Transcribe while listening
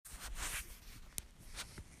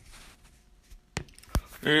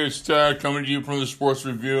Hey, it's Todd coming to you from the Sports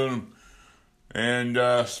Review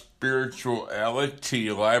and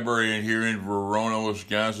Spirituality Library here in Verona,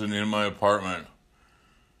 Wisconsin, in my apartment.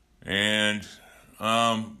 And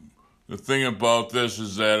the thing about this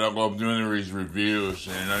is that I love doing these reviews,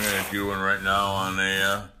 and I'm going to do one right now on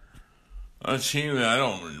a team that I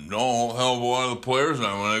don't know a hell of a lot of the players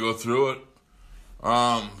on when I go through it.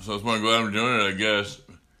 So that's why I'm glad I'm doing it, I guess.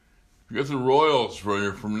 You got the Royals from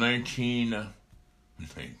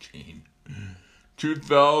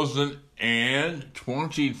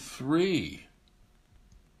 2023.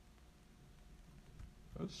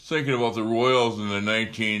 I was thinking about the Royals in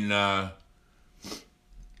the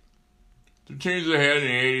the teams they had in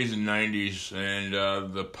the 80s and 90s, and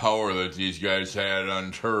the power that these guys had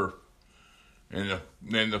on turf, and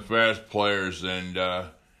the fast players, and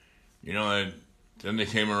then they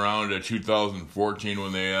came around to 2014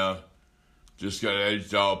 when they just got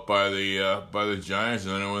edged out by the Giants,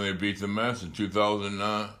 and then when they beat the Mets in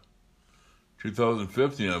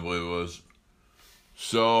 2015, I believe it was.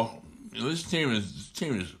 So this team is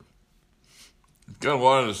got a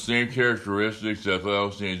lot of the same characteristics that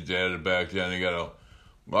those teams did back then. They got a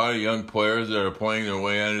lot of young players that are playing their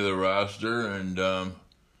way into the roster, and a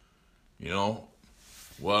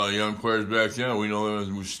lot of young players back then. We know them as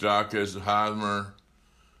Moustakas, Hosmer,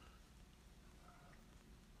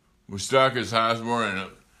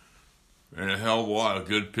 and a hell of a lot of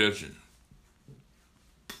good pitching.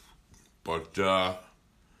 But, so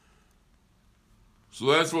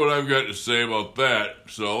that's what I've got to say about that.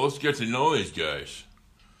 So let's get to know these guys.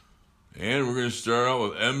 And we're going to start out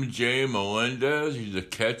with MJ Melendez. He's a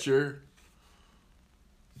catcher.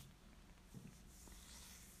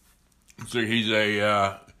 So he's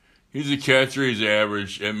a catcher. He's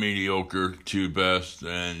average at mediocre to best.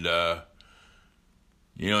 And,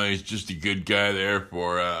 he's just a good guy there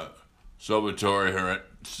for Salvatore to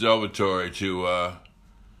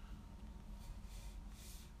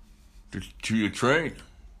train.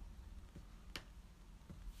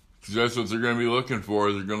 Because that's what they're going to be looking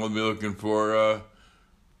for. They're going to be looking for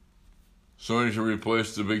somebody to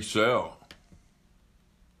replace the Big Sal.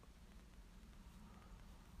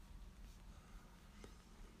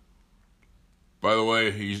 By the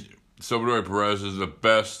way, Salvatore Perez is the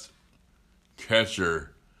best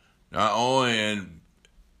catcher, not only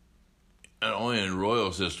in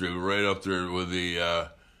Royals history, but right up there with the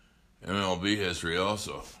MLB history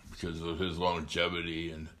also, because of his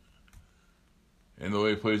longevity and the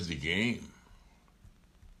way he plays the game.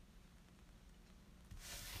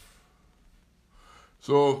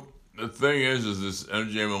 So the thing is this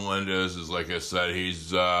MJ Melendez is, like I said,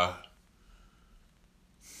 he's a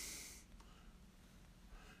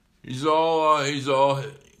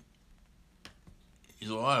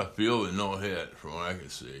lot of field and no hit, from what I can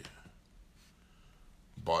see.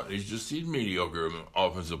 But he's mediocre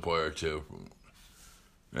offensive player too.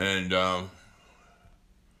 And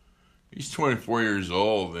he's 24 years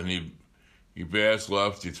old, and he bats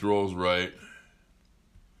left, he throws right.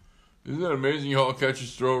 Isn't that amazing how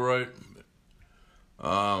catchers throw right?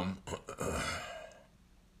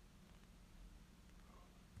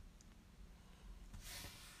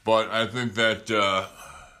 But I think that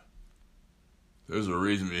there's a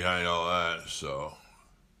reason behind all that, so.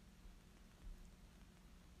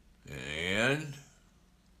 And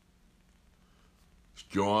let's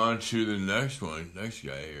go on to the next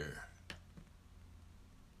guy here.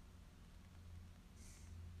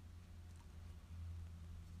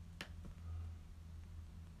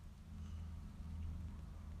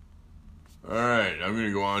 All right, I'm going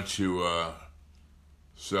to go on to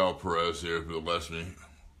Sal Perez here for the lesson.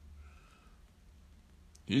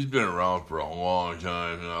 He's been around for a long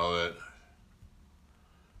time and all that.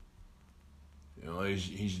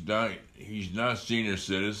 He's not senior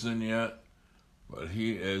citizen yet, but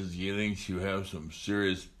he is getting to have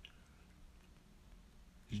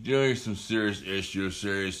he's dealing with some serious issues,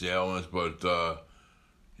 serious ailments, but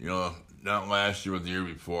not last year, but the year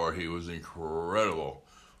before, he was incredible.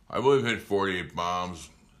 I believe he hit 48 bombs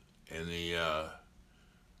in the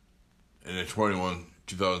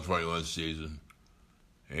 2021 season.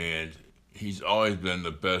 And he's always been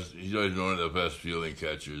the best. He's always been one of the best fielding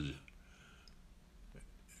catchers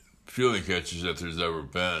that there's ever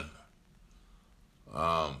been.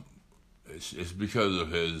 It's because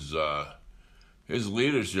of his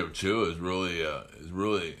leadership too. Is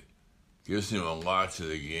really gives him a lot to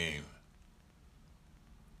the game.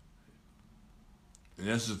 And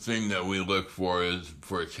that's the thing that we look for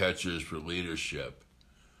catchers for leadership.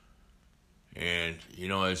 And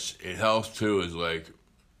it helps too. Is like,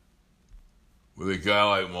 with a guy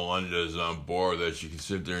like Melendez on board, that you can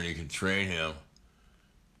sit there and you can train him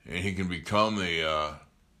and he can become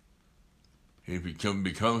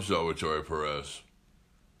become Salvatore Perez.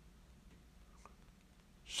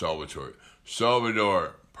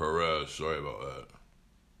 Salvador Perez. Sorry about that.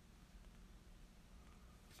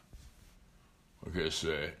 Like I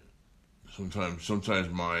say, sometimes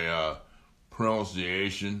my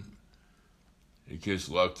pronunciation, it gets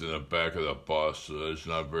left in the back of the bus, so it's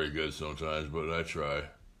not very good sometimes, but I try.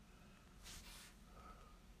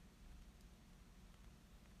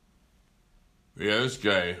 Yeah, this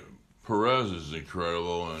guy Perez is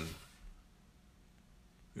incredible, and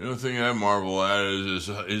the other thing I marvel at is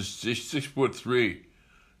he's 6'3",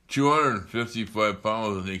 255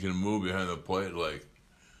 pounds, and he can move behind the plate like.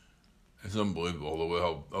 It's unbelievable the way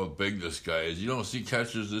how big this guy is. You don't see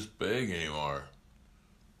catchers this big anymore.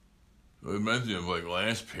 It reminds me of like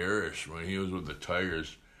Lance Parrish when he was with the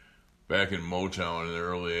Tigers back in Motown in the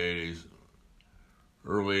early 80s.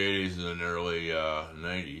 Early 80s and early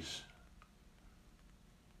 90s.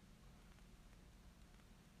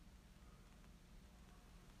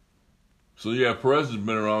 So yeah, Perez has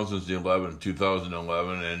been around since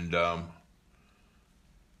 2011, and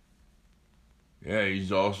yeah, he's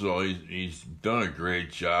done a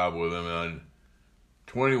great job with him. On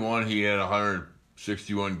 21, he had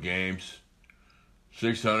 161 games,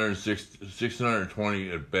 620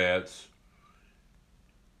 at bats.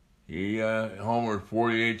 He homered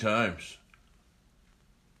 48 times.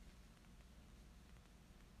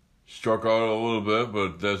 Struck out a little bit,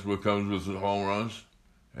 but that's what comes with the home runs,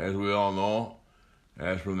 as we all know,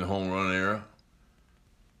 as from the home run era.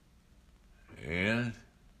 And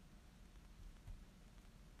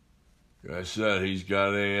like I said, he's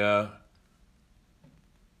got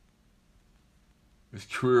his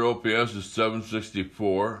career OPS is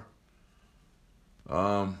 764.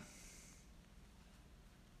 Drawn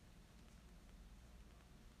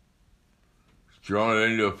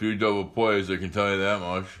it into a few double plays, I can tell you that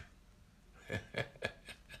much.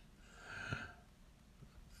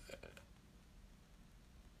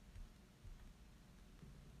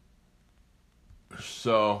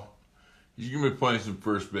 So, he's going to be playing some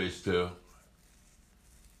first base too.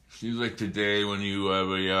 Seems like today when you have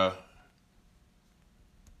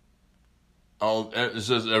it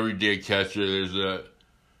says everyday catcher, there's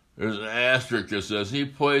an asterisk that says he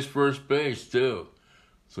plays first base too.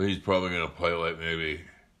 So he's probably going to play like maybe,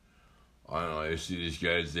 I don't know, you see these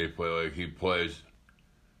guys, they play like he'll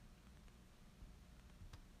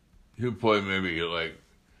play maybe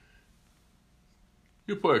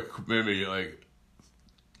like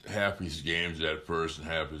half his games at first and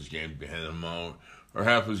half his games behind the mound, or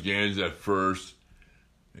half his games at first,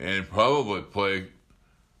 and probably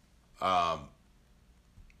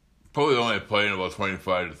only playing about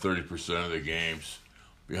 25 to 30% of the games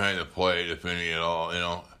behind the plate, if any at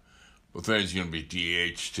all, But then he's going to be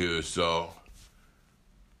DH too, so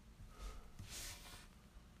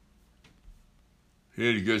he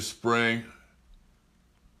had a good spring,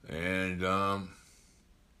 and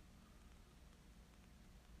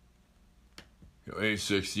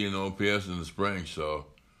 860 in OPS in the spring, so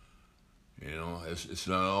it's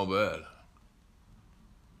not all bad.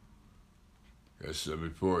 Like I said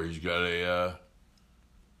before, he's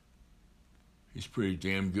pretty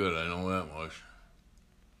damn good, I know that much.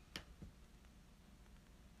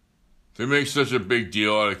 They make such a big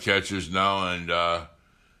deal out of catchers now, and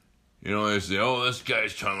they say, "Oh, this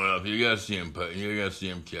guy's coming up. You gotta see him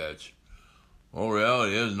catch." Well,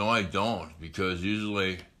 reality is, no, I don't, because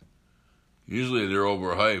usually they're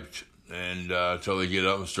overhyped, and until they get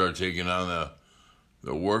up and start taking on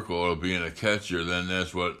the workload of being a catcher, then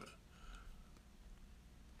that's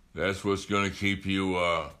what's going to keep you.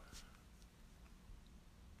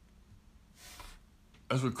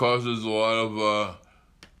 That's what causes a lot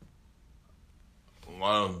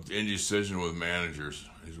of indecision with managers,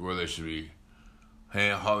 is where they should be,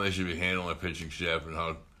 how they should be handling the pitching staff, and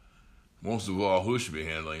how, most of all, who should be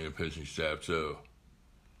handling the pitching staff too.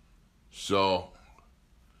 So,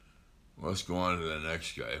 let's go on to the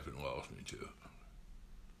next guy if it allows me to.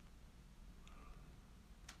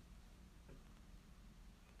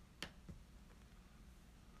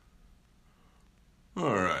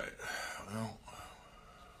 All right. Well,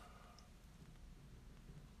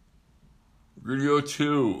 we're going to go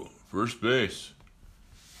to first base.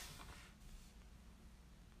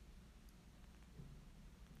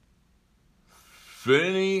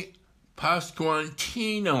 Vinny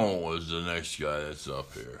Pasquantino is the next guy that's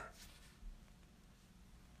up here.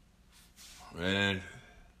 And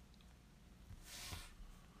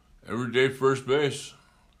everyday first base.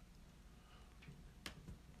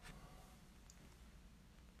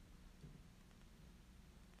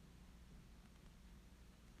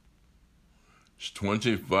 He's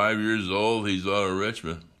 25 years old. He's out of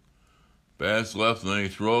Richmond. Bats left, and then he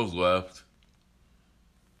throws left.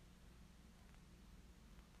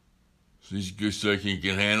 So he's looks like he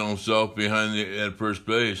can handle himself behind at first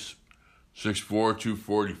base. 6'4",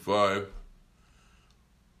 245.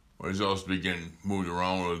 Well, he's also been getting moved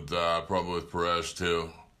around with probably with Perez too.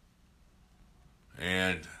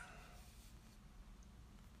 And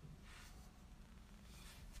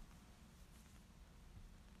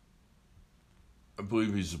I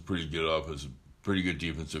believe he's a pretty good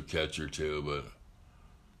defensive catcher too, but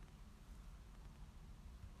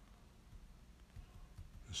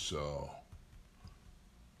so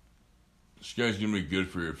this guy's gonna be good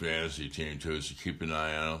for your fantasy team too, so keep an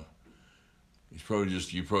eye on him. You're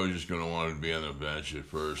probably just gonna want him to be on the bench at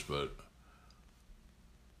first, but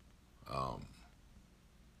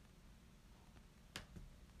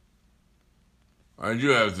I do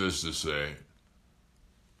have this to say.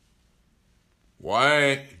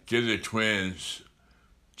 Why did the Twins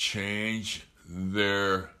change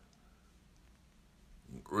their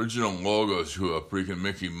original logo to a freaking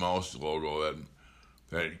Mickey Mouse logo?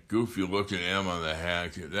 That goofy looking M on the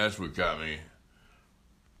hat, that's what got me.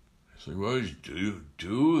 It's like, why would you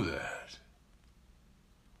do that?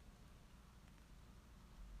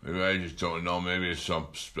 Maybe I just don't know. Maybe it's some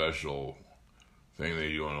special thing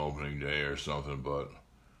they do on opening day or something, but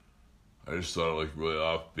I just thought it looked really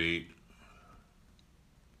offbeat.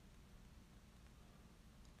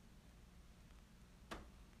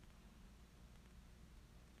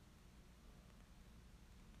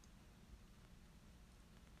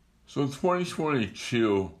 So in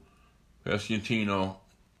 2022, Pasquantino,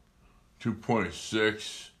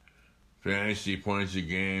 2.6 fantasy points a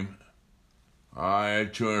game. I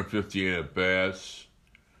had 258 at-bats,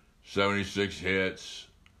 76 hits,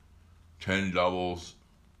 10 doubles,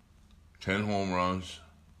 10 home runs,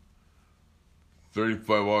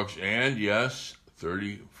 35 walks, and yes,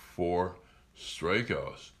 34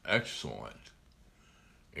 strikeouts. Excellent.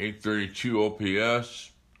 832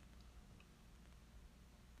 OPS.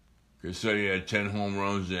 He said he had 10 home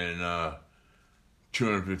runs and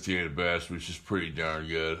 258 at-bats, which is pretty darn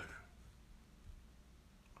good.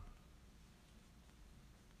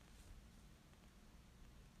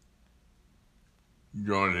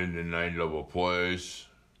 Drawn into 9 double plays,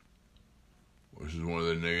 which is one of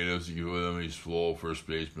the negatives you get with him. He's slow first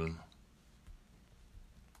baseman.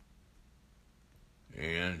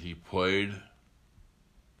 And he played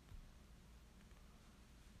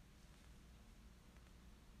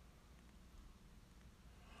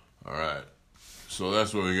all right. So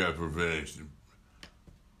that's what we got for vintage.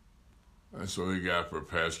 That's what we got for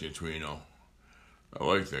Pasquantino. I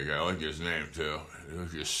like that guy. I like his name too. I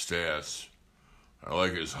like his stats. I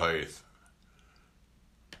like his height.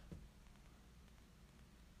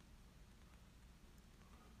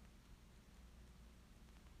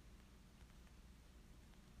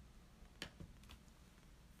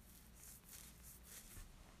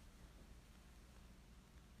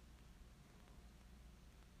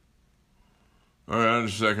 All right, on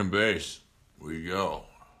to second base. We go.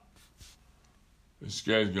 This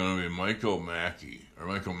guy's going to be Michael Massey,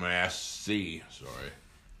 sorry.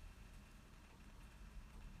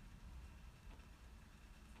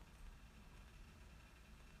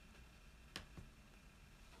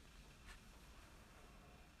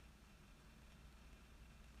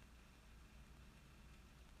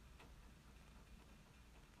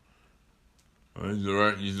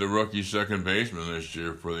 He's the rookie second baseman this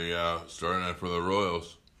year for the starting out for the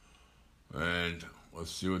Royals, and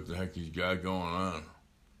let's see what the heck he's got going on.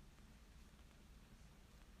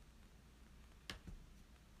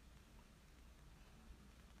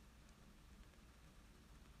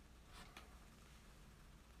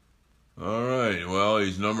 All right, well,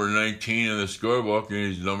 he's number 19 in the scorebook,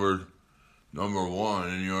 and he's number 1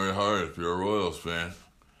 in your heart if you're a Royals fan.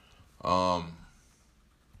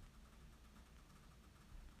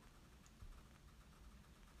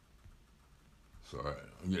 Sorry,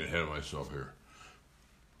 I'm getting ahead of myself here.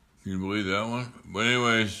 Can you believe that one? But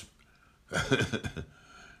anyways,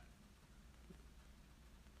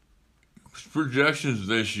 projections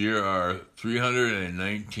this year are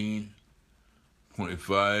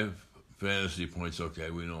 319.5 fantasy points. Okay,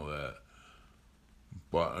 we know that.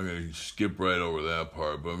 But I'm going to skip right over that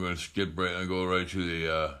part. But I'm going to skip right and go right to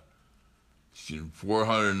the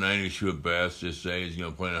 492 at-bats. Just say he's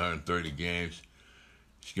going to play in 130 games.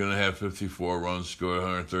 He's going to have 54 runs scored,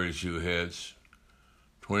 132 hits,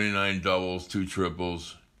 29 doubles, 2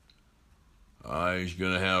 triples. He's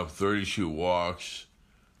going to have 32 walks,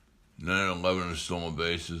 9-11 stolen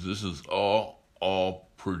bases. This is all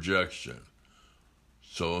projection.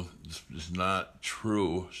 So it's not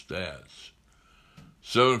true stats.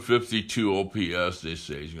 752 OPS, they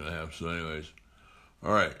say he's going to have. So anyways,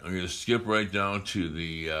 all right, I'm going to skip right down to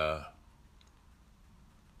the...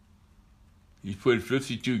 he played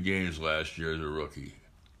 52 games last year as a rookie.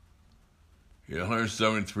 He had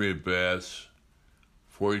 173 at-bats,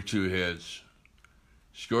 42 hits,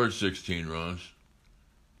 scored 16 runs,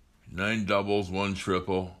 9 doubles, 1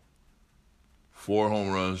 triple, 4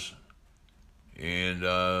 home runs, and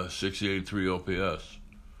 683 OPS.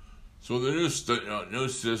 So the new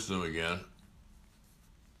system again,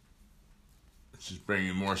 it's just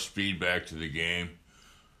bringing more speed back to the game,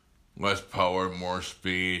 less power, more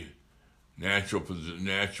speed, natural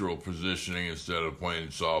positioning instead of playing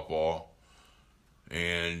softball,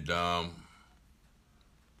 and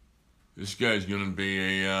this guy's gonna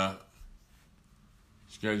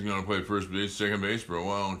play first base, second base for a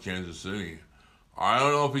while in Kansas City. I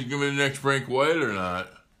don't know if he's gonna be the next Frank White or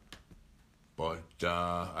not, but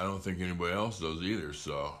I don't think anybody else does either.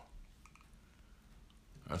 So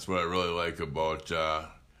that's what I really like about.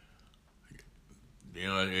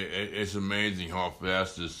 It's amazing how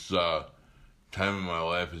fast this time in my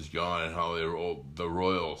life has gone, and how the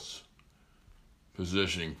Royals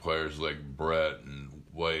positioning players like Brett and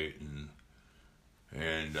White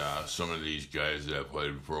and some of these guys that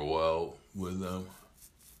played for a while with them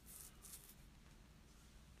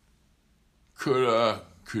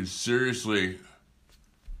could seriously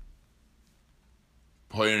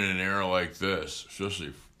play in an era like this,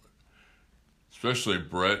 especially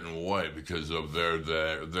Brett and White, because of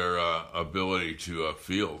their ability to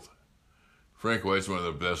field. Frank White's one of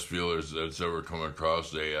the best fielders that's ever come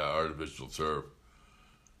across a artificial turf.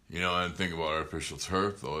 And think about artificial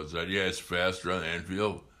turf, though, is that, it's faster on the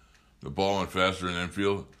infield. The ball went faster in the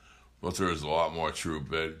infield, but there was a lot more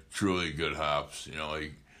truly good hops.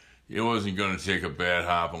 He wasn't going to take a bad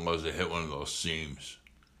hop unless it hit one of those seams.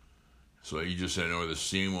 So you just had to know where the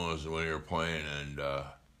seam was when you were playing, and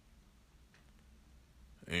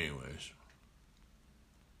anyways.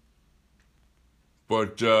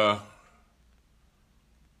 But, I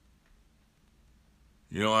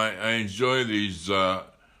enjoy these...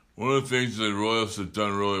 one of the things that the Royals have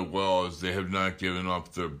done really well is they have not given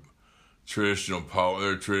up their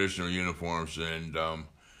traditional uniforms, and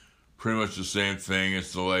pretty much the same thing.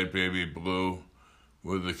 It's the light baby blue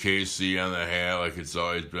with the KC on the hat, like it's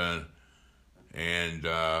always been, and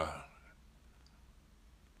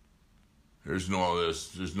there's none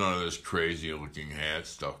of this crazy looking hat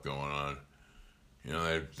stuff going on.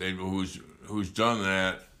 Who's done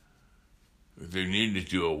that? They need to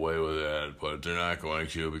do away with that, but they're not going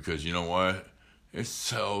to, because you know what? It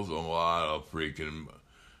sells a lot of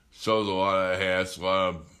hats, a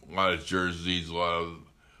lot of jerseys, a lot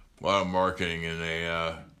of marketing, and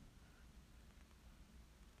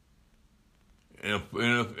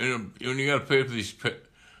when you got to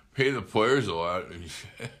pay the players a lot,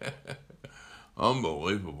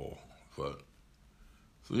 unbelievable. But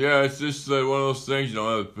so it's just one of those things.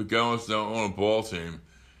 If the guy wants to own a ball team,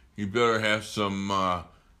 he better have some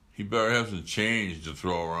change to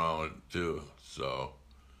throw around too. So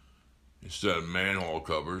instead of manhole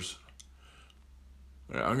covers,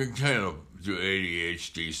 I'm gonna kind of do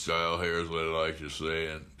ADHD style here, is what I like to say.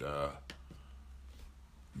 And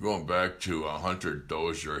going back to Hunter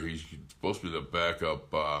Dozier, he's supposed to be the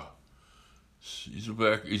backup. He's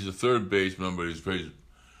a third baseman, but he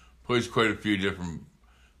plays quite a few different.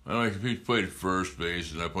 I don't know if he's played first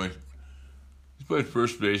base, and he's played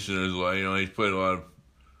first base in his life. He's played a lot of.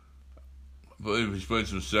 I believe he's played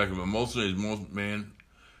some second, but mostly his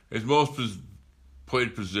most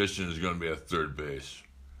played position is going to be at third base.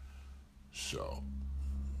 So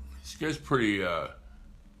this guy's pretty.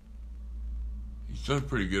 He's done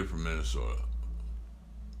pretty good for Minnesota.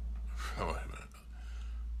 Wait a minute.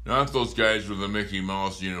 Not those guys with the Mickey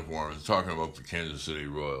Mouse uniforms. I'm talking about the Kansas City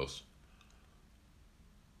Royals.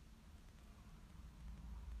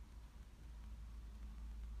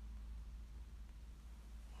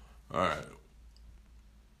 All right.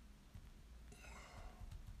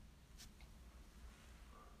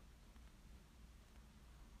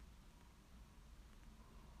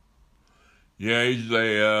 Yeah, he's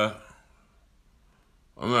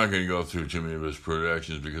I'm not going to go through too many of his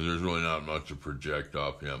projections because there's really not much to project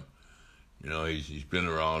off him. He's been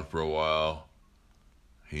around for a while.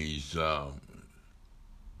 He's going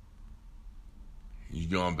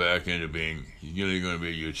back into being. He's either going to be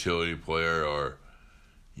a utility player or,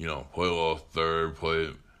 play a little third,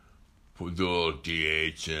 do a little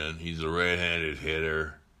DH, and he's a right-handed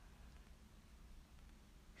hitter.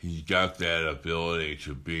 He's got that ability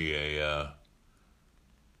to be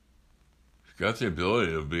got the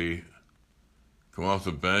ability to come off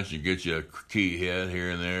the bench and get you a key hit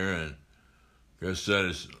here and there. And like I said,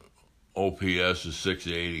 his OPS is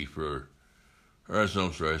 680 I'm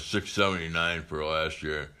sorry, 679 for last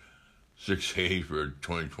year, 680 for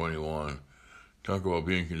 2021. Talk about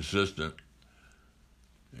being consistent.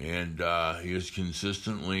 And he is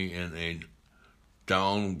consistently in a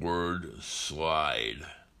downward slide.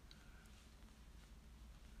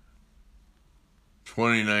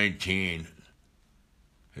 2019,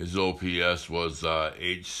 his OPS was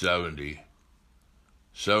 870,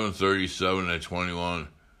 737 at 21.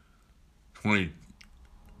 I'm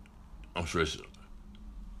sorry,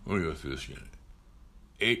 let me go through this again.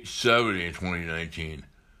 870 in 2019.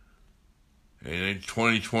 And in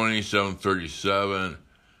 2020, 737,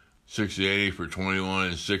 680 for 21,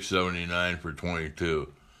 and 679 for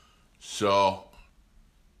 22. So,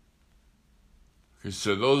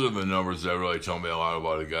 so those are the numbers that really tell me a lot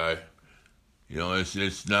about a guy. You know,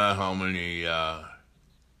 it's not how many,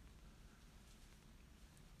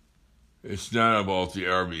 it's not about the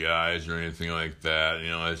RBIs or anything like that. You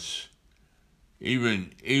know, it's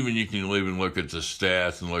even you can even look at the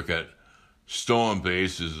stats and look at stolen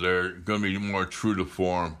bases. They're going to be more true to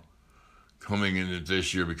form coming into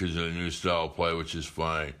this year because of the new style of play, which is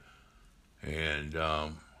fine. And, you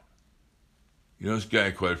know, this guy,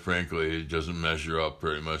 quite frankly, doesn't measure up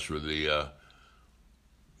very much with the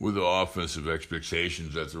offensive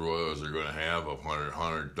expectations that the Royals are going to have of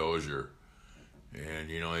Hunter Dozier. And,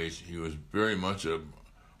 you know, he was very much a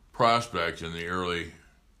prospect in the early.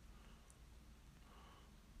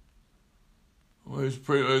 Well, he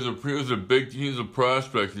was a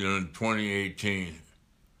prospect, you know, in 2018.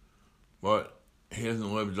 But he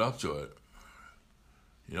hasn't lived up to it.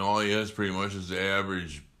 You know, all he has pretty much is the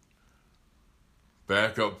average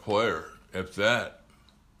backup player, if that.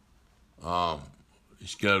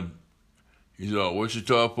 He's out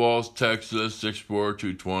Wichita Falls, Texas, 6'4",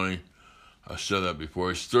 220. I said that before.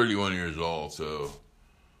 He's 31 years old, so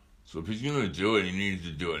if he's going to do it, he needs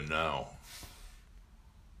to do it now.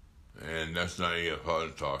 And that's not EF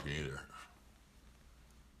talking either.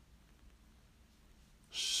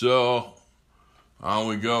 So, on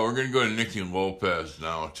we go. We're going to go to Nicky Lopez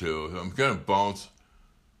now, too. I'm kind of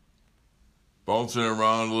bouncing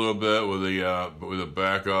around a little bit with the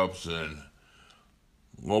backups, and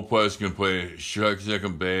Lopez can play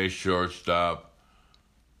second base, shortstop.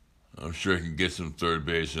 I'm sure he can get some third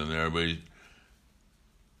base in there, but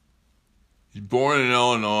he's born in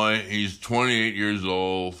Illinois. He's 28 years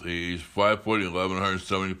old. He's 5'11",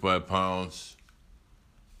 175 pounds.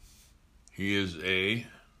 He is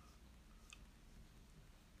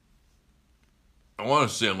I want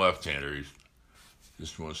to say a left-hander.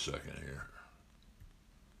 Just 1 second here.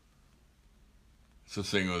 It's the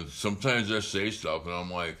thing with, sometimes I say stuff and I'm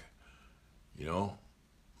like, you know,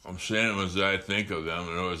 I'm saying them as I think of them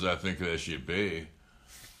and as I think they should be.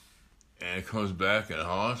 And it comes back and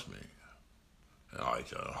haunts me. It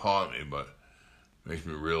doesn't haunt me, but makes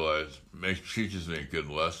me realize, teaches me a good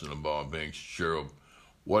lesson about being sure of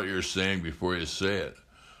what you're saying before you say it.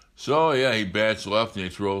 So, yeah, he bats left and he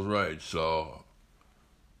throws right. So,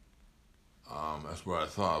 that's what I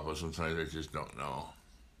thought, but sometimes I just don't know.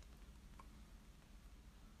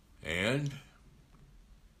 And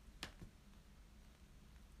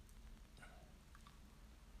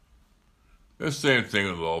the same thing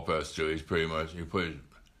with Lopez too. He's pretty much he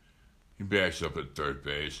backs up at third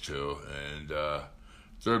base too, and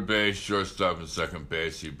third base, shortstop, and second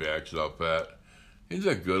base he backs up at. He's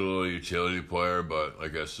a good little utility player, but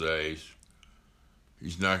like I say,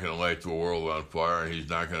 he's not going to light the world on fire, and he's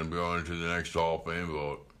not going to be going to the next Hall of Fame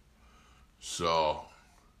vote. So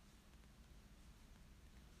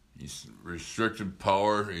he's restricted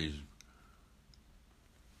power. He's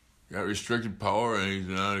got restricted power, and he's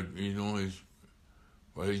not.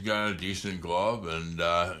 But he's got a decent glove, and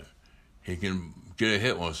he can get a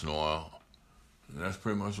hit once in a while. And that's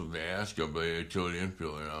pretty much what they ask of a utility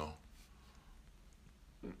infielder now.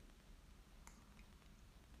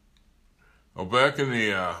 Well, back in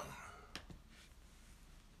the, I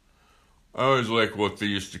always like what they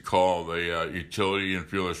used to call the utility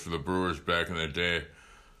infielders for the Brewers back in the day.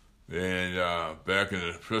 And back in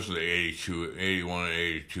especially the 81 and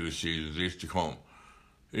 82 seasons, they used to call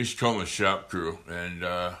them a shop crew. And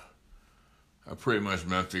I pretty much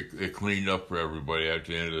meant they cleaned up for everybody at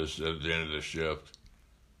the end of the shift.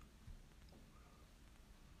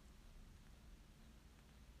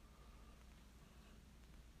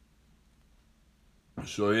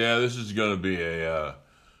 So yeah, this is gonna be it's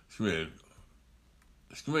gonna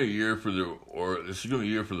be a year for the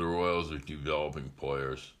Royals of developing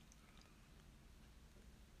players.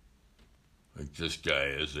 Like this guy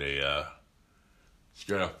is he's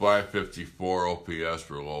got a 554 OPS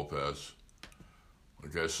for Lopez.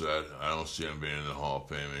 Like I said, I don't see him being in the Hall of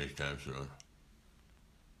Fame anytime soon.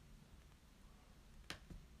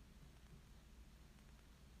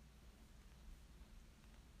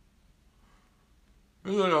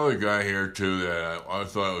 There's another guy here, too, that I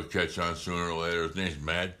thought I would catch on sooner or later. His name's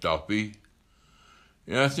Matt Duffy.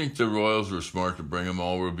 Yeah, I think the Royals were smart to bring him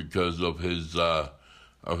over because of his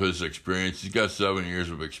experience. He's got 7 years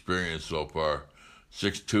of experience so far.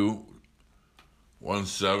 6'2",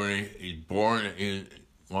 170. He's born in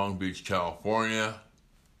Long Beach, California.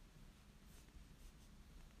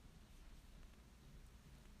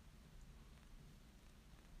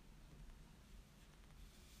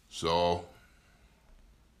 So,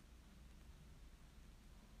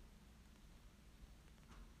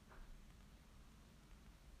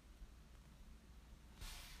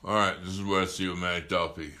 all right, this is what I see with Matt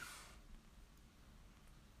Duffy.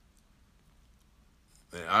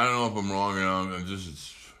 And I don't know if I'm wrong or not.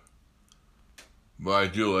 But I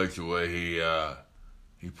do like the way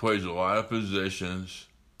he plays a lot of positions,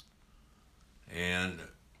 and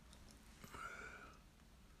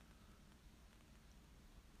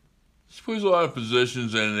he plays a lot of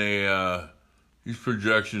positions, and these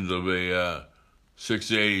projections of a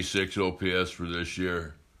 686 OPS for this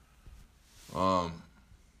year.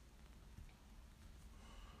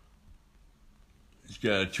 He's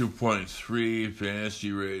got a 2.3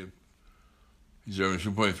 fantasy rate. He's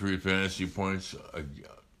averaging 2.3 fantasy points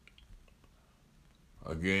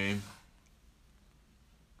a game.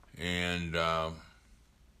 And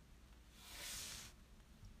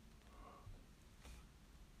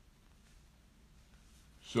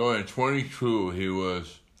so in 22, he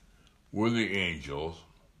was with the Angels.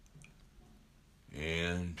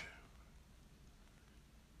 And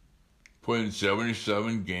played in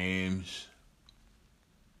 77 games.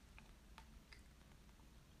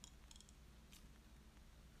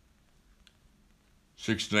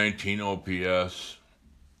 .619 OPS.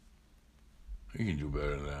 He can do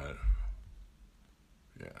better than that.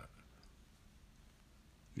 Yeah.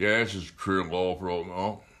 Yeah, that's his career low for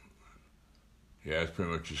Oakland. Yeah, it's pretty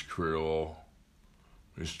much his career low.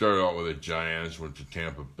 He started out with the Giants, went to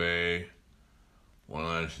Tampa Bay, went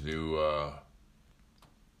on to do,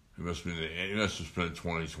 he must have spent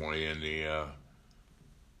 2020 in the,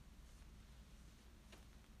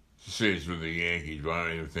 to say he's with the Yankees, but I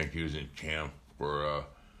don't even think he was in camp for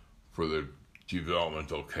the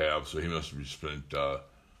developmental Cavs, so he must have spent out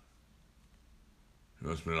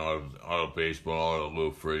of baseball, out of the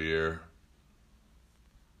loop for a year.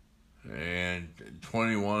 And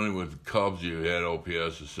 21 with the Cubs, you had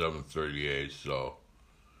OPS of 738, so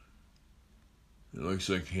it looks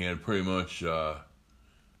like he had pretty much he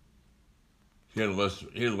had less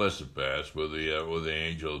at bats with the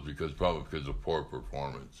Angels probably because of poor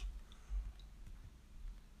performance.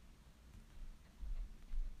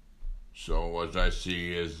 So what I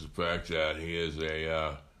see is the fact that he is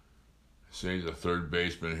say he's a third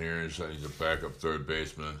baseman here, and so he's a backup third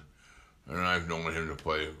baseman. And I've known him to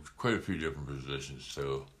play quite a few different positions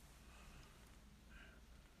too.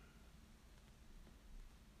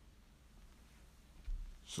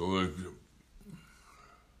 So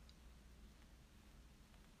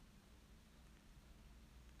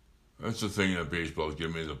that's the thing that baseball's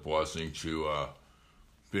given me the blessing to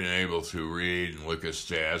being able to read and look at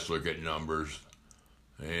stats, look at numbers,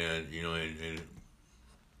 and and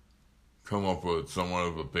come up with somewhat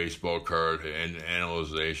of a baseball card and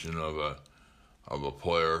analyzation of a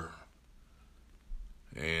player.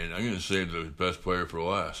 And I'm going to save the best player for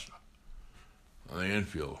last on the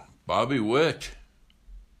infield, Bobby Witt.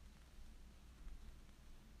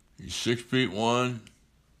 He's 6'1",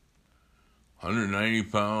 190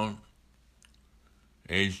 pound,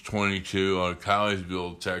 age 22, out of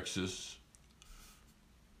Collegeville, Texas.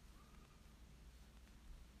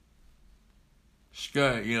 This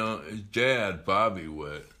guy, his dad, Bobby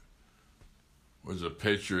Witt, was a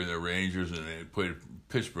pitcher in the Rangers, and he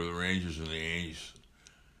pitched for the Rangers and the Yankees.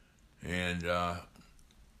 And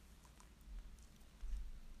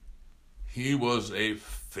he was a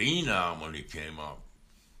phenom when he came up.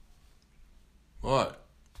 But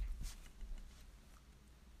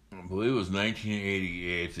I believe it was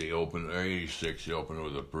 1988 they opened, or 86 they opened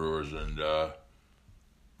with the Brewers, and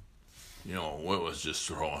Witt was just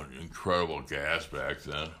throwing incredible gas back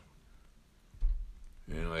then.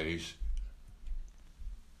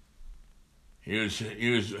 He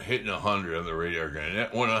was hitting 100 on the radar gun.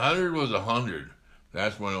 When 100 was 100,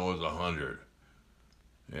 that's when it was 100.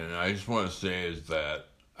 And I just want to say is that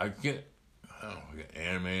I don't know, get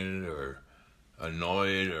animated or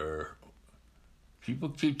annoyed or people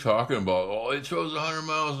keep talking about, oh, it throws 100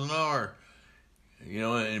 miles an hour,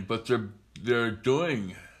 but they're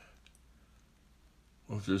doing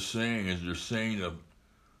what they're saying is that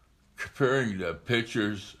comparing the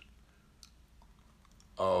pictures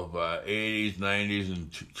of 80s, 90s,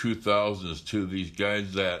 and 2000s to these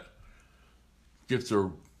guys that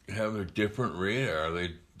have a different radar.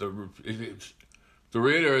 The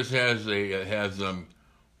radars has them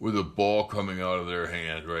with a ball coming out of their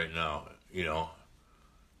hand right now.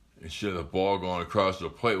 Instead of the ball going across the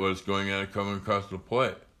plate, what's coming across the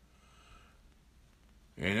plate.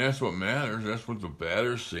 And that's what matters. That's what the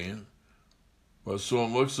batter's seeing. But so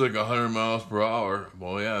it looks like 100 miles per hour.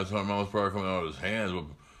 Well, yeah, it's 100 miles per hour coming out of his hands. But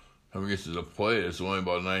when it gets to the plate, it's only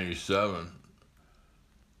about 97.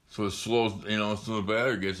 So it slows, so the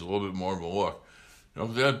batter gets a little bit more of a look.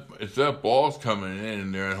 If that ball's coming in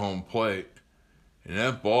and they're at home plate, and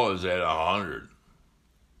that ball is at 100,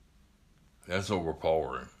 that's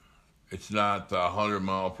overpowering. It's not the 100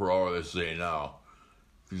 mile per hour they say now,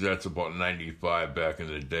 because that's about 95 back in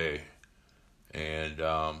the day. And,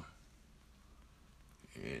 and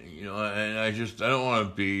I don't want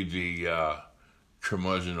to be the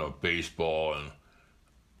curmudgeon of baseball. And,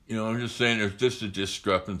 I'm just saying there's just a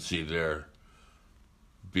discrepancy there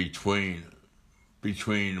between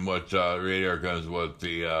what radar guns,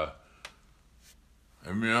 I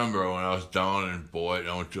remember when I was down in Boyd,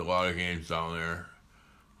 I went to a lot of games down there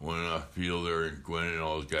when Fielder and Gwynn and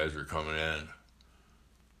all those guys were coming in.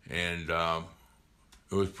 And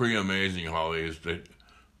it was pretty amazing how the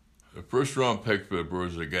first round pick for the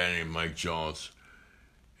Brewers was a guy named Mike Jones.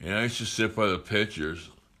 And I used to sit by the pitchers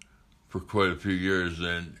for quite a few years,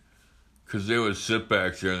 and because they would sit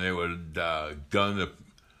back there and they would gun the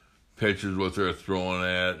pitchers what they were throwing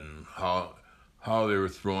at and how they were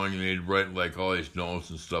throwing, and they'd write like all these notes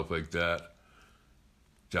and stuff like that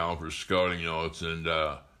down for scouting notes and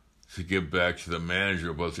to give back to the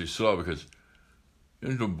manager what they saw, because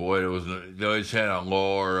they always had a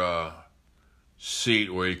lower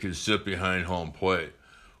seat where you could sit behind home plate.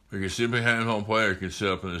 You could sit behind home plate or you could sit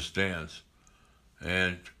up in the stands.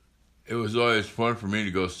 And it was always fun for me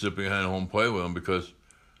to go sit behind home plate with them because,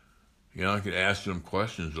 I could ask them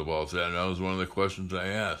questions about that. And that was one of the questions I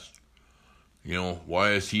asked.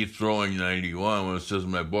 Why is he throwing 91 when it says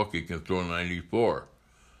in my book he can throw 94?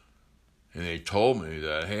 And they told me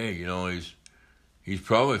that, hey, he's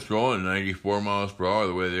probably throwing 94 miles per hour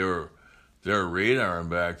the way they were radaring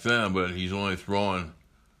back then, but he's only throwing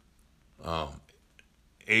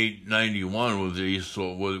 891 with these,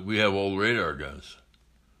 so we have old radar guns.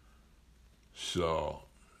 So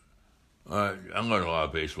I learned a lot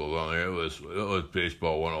of baseball down there. It was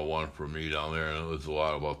baseball 101 for me down there, and it was a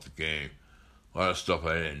lot about the game. A lot of stuff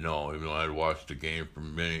I didn't know, even though I'd watched the game for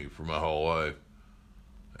my whole life.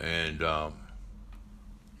 And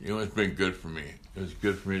it's been good for me. It's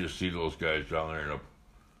good for me to see those guys down there.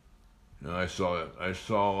 And I saw a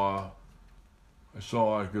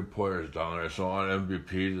lot of good players down there. I saw a lot of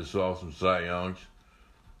MVPs. I saw some Cy Youngs,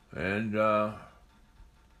 and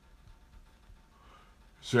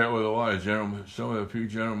sat with a few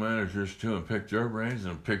general managers too, and picked their brains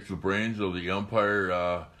and picked the brains of the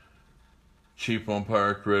umpire, chief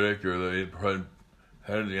umpire critic, or the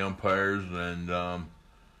head of the umpires, and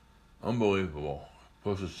unbelievable.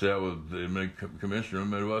 Plus, I sat with the commissioner of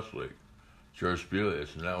the Midwest League, George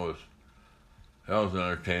Spelius, and that was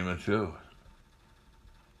entertainment too.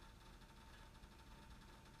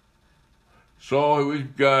 So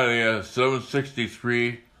we've got a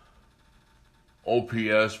 763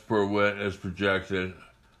 OPS per win as projected.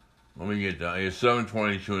 Let me get down. He has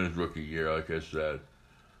 722 in his rookie year, like I said.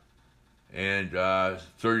 And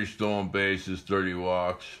 30 stolen bases, 30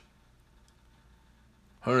 walks,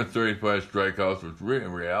 135 strikeouts, which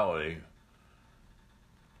in reality,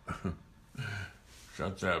 it's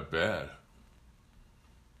not that bad.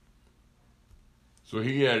 So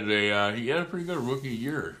he had a pretty good rookie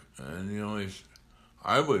year, and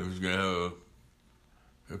I believe he's going to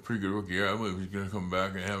have a pretty good rookie year. I believe he's going to come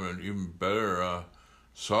back and have an even better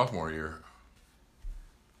sophomore year,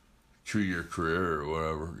 2-year career or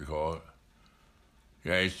whatever you call it.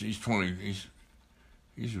 Yeah, he's 20.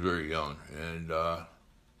 He's very young, and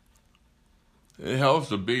it helps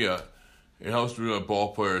to be a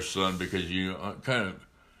ball player's son, because you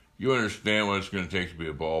understand what it's going to take to be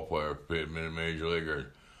a ball player in a major league,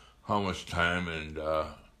 or how much time and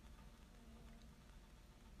how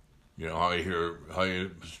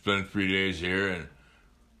you spend 3 days here and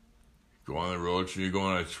go on the road. So you go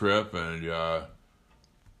on a trip, and you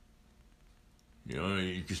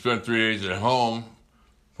can spend 3 days at home,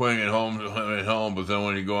 playing at home, but then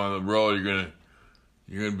when you go on the road,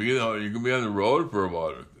 you're gonna be on the road for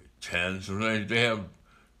about 10. Sometimes they have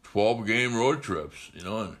 12-game road trips.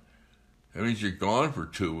 And that means you're gone for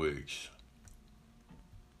 2 weeks.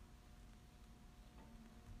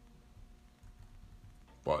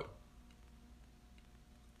 But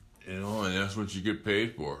and that's what you get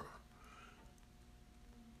paid for.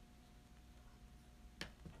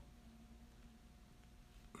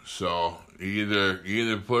 So you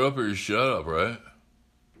either put up or you shut up, right?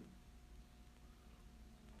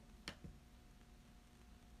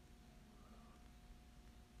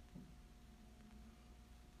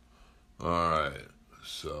 All right.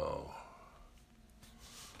 So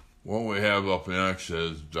what we have up next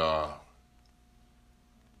is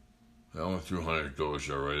I went through Hunter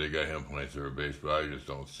Dozier already. They got him playing third base, but I just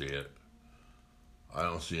don't see it. I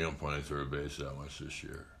don't see him playing third base that much this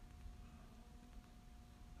year.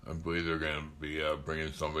 I believe they're going to be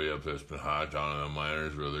bringing somebody up that's been hot down in the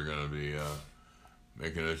minors, or they're going to be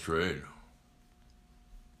making a trade.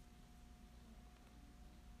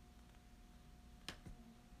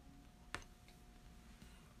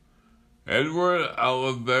 Edward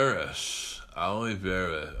Olivares.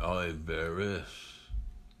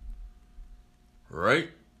 Right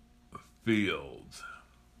field.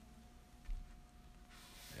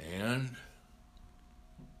 And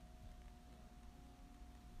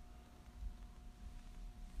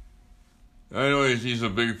I know he's a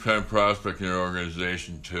big time prospect in their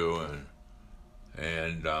organization too,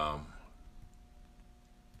 and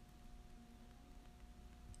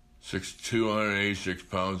 6'2", 186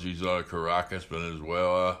 pounds. He's out of Caracas,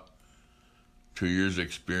 Venezuela. 2 years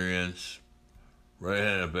experience.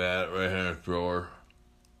 Right-handed bat, right-handed thrower.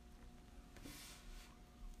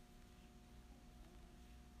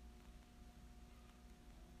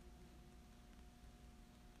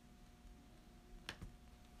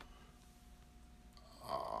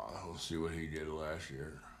 Let's see what he did last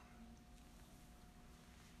year.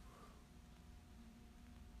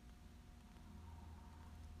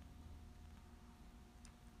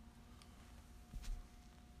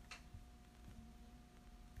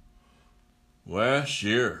 Last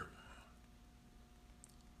year,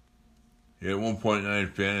 he had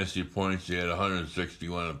 1.9 fantasy points. He had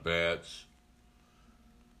 161 at bats.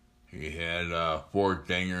 He had 4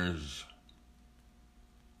 dingers.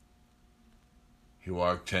 He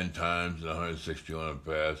walked 10 times and 161 at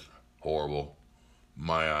bats. Horrible.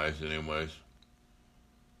 My eyes, anyways.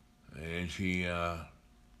 And he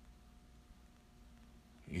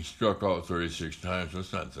struck out 36 times.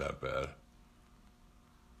 That's not that bad.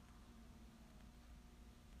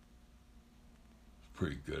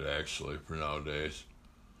 Pretty good, actually, for nowadays.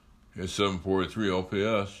 He has 743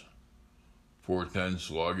 OPS, 410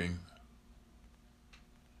 slugging.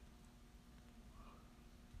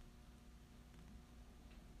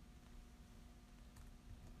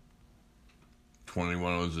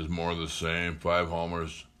 '21 was more of the same. 5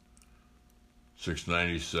 homers,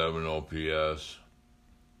 697 OPS.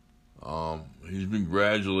 He's been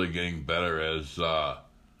gradually getting better as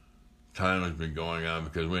time has been going on,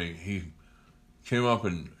 because when he came up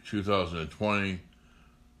in 2020,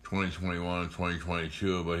 2021,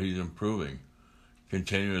 2022, but he's improving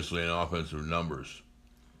continuously in offensive numbers.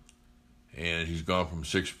 And he's gone from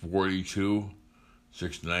 642,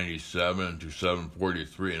 697 to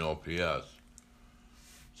 743 in OPS.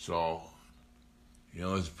 So,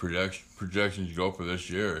 his projections go for this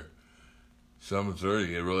year,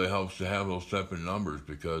 730. It really helps to have those type of numbers,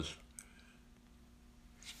 because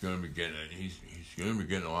he's going to be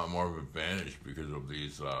getting a lot more of an advantage because of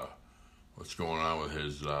these what's going on with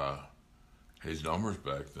his numbers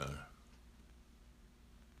back then.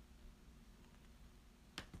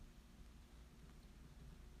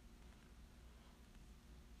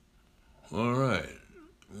 All right.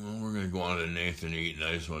 Well, we're going to go on to Nathan Eaton.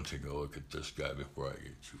 I just want to take a look at this guy before I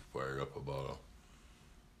get too fired up about him.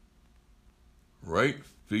 Right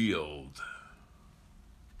field.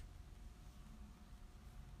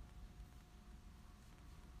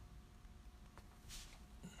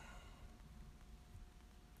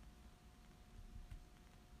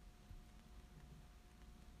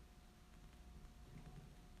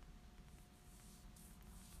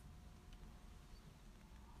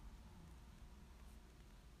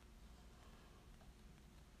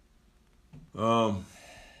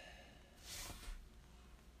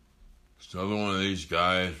 It's another one of these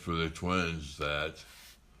guys for the Twins or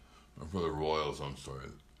for the Royals, I'm sorry.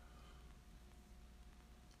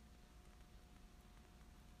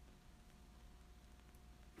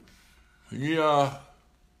 Yeah.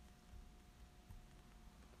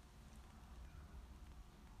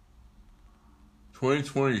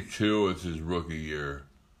 '2022 was his rookie year,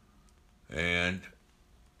 and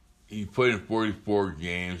he played in 44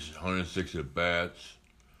 games, 106 at bats,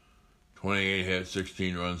 28 hits,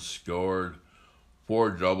 16 runs scored,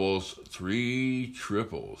 4 doubles, 3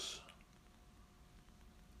 triples.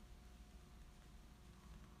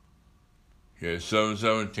 He had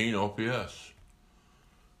 717 OPS.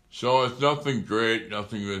 So it's nothing great,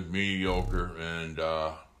 nothing mediocre, and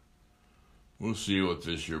we'll see what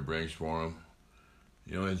this year brings for him.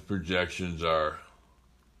 You know, his projections are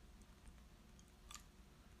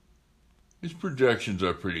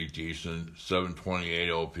pretty decent.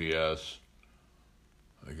 728 OPS.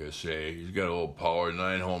 Like I say, he's got a little power,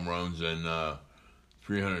 9 home runs and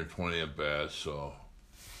 320 at bats. So,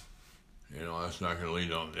 you know, that's not going to lead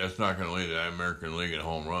the American League in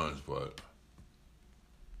home runs, but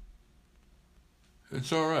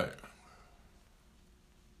it's all right.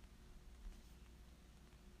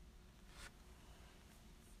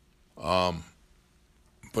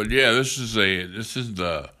 But yeah, this is a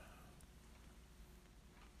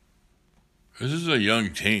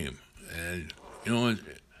young team, and you know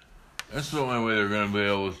that's the only way they're going to be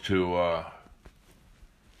able to.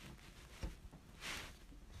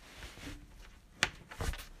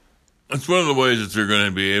 That's one of the ways that they're going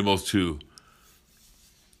to be able to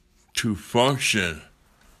function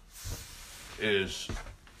is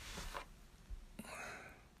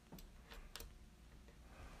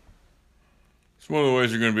it's one of the ways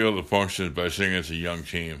they're going to be able to function is by saying it's a young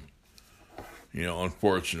team. You know,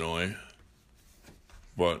 unfortunately,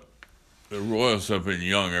 but the Royals have been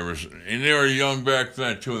young ever since, and they were young back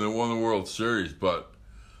then too, and they won the World Series. But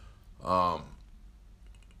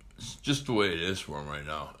it's just the way it is for them right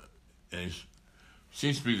now, and it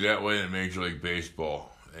seems to be that way in Major League Baseball.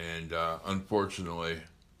 And unfortunately,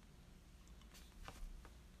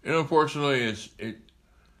 it's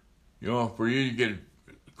you know, for you to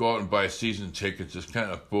go out and buy season tickets is kind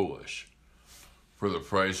of foolish for the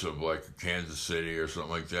price of like a Kansas City or something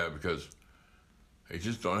like that, because they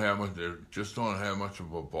just don't have much. They just don't have much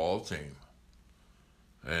of a ball team,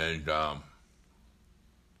 and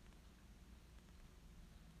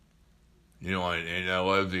you know, and I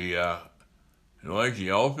love the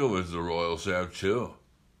outfielders the Royals have too.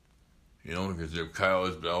 You know, because they have Kyle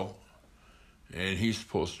Isbell, and he's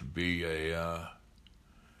supposed to be a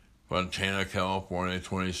Fontana, California,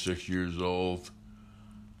 26 years old,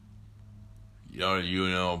 out of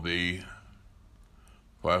UNLV,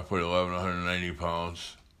 5'11", 190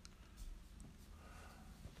 pounds.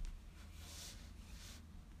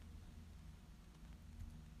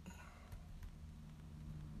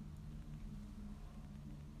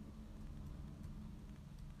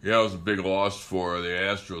 Yeah, it was a big loss for the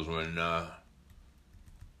Astros when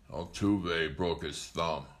Altuve broke his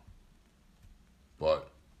thumb. But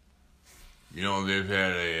you know, they've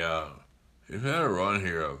had a run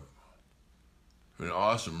here, an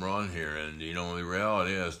awesome run here, and you know the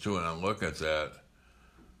reality is too. And I look at that,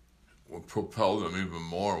 what propelled them even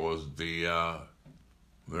more was they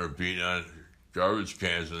were beating on garbage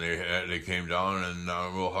cans, and they came down and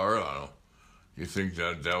real hard on them. You think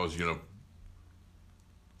that was gonna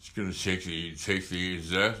take the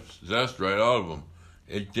zest right out of them.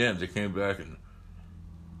 It didn't. They came back and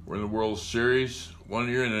were in the World Series one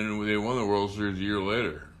year, and then they won the World Series a year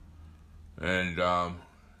later. And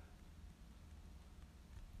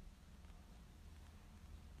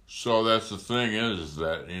so that's the thing is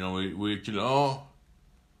that, you know, we can all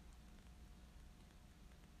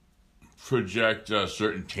project a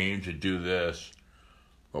certain team to do this,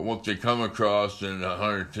 but what they come across in a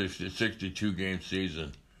 162 game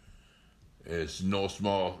season is no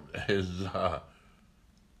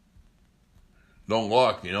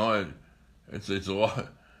luck, you know. It's a lot.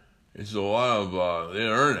 It's a lot of they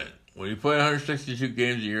earn it. When you play 162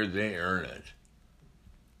 games a year, they earn it,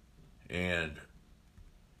 and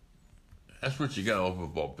that's what you got to love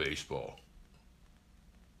about baseball.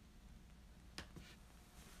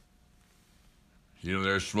 You know,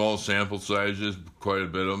 there's small sample sizes, quite a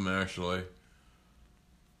bit of them actually,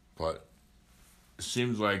 but it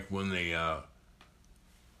seems like when they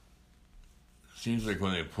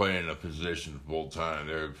play in a position full time,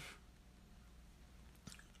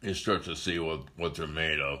 you start to see what they're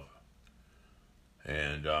made of.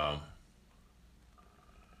 And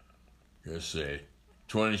let's say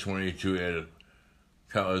 2022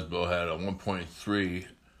 Kyle Isbell had a 1.3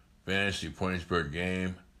 fantasy points per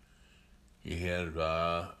game. He had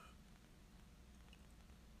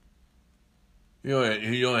he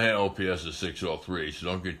only had OPS of 603, so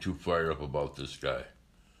don't get too fired up about this guy.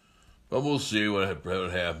 But we'll see what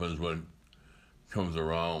happens when it comes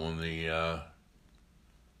around,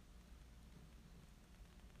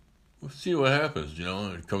 we'll see what happens, you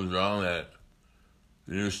know. It comes around that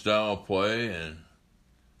the new style of play, and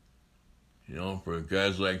for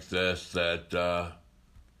guys like this that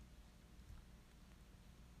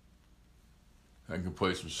I can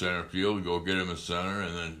play some center field, go get him a center,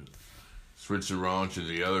 and then switch around to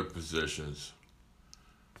the other positions.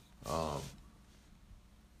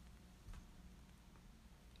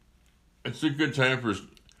 It's a good time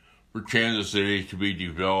for Kansas City to be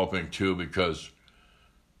developing too, because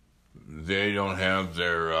they don't have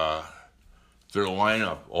their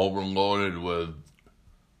lineup overloaded with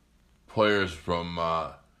players from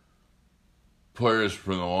the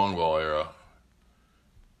long ball era.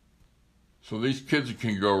 So these kids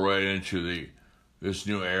can go right into this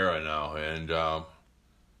new era now, and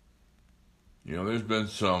there's been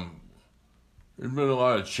a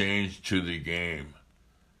lot of change to the game,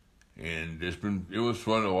 and it was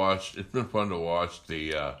fun to watch. It's been fun to watch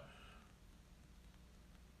these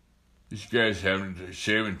guys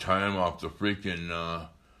shaving time off the freaking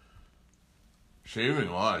shaving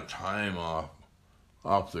a lot of time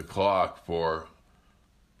off the clock for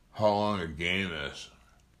how long a game is.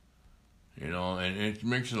 And it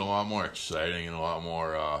makes it a lot more exciting and a lot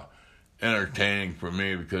more entertaining for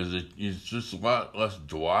me, because it's just a lot less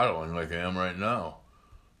dawdling like I am right now.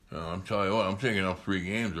 I'm telling you what, I'm taking up 3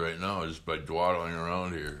 games right now just by dawdling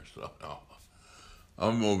around here. So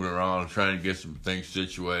I'm moving around trying to get some things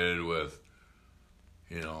situated with,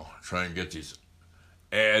 trying to get these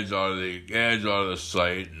ads out of the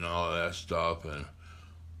site and all that stuff.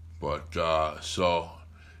 So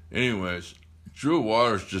anyways, Drew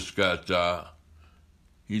Waters just got,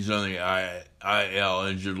 he's on the IL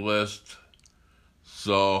injured list,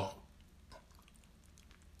 so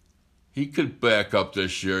he could back up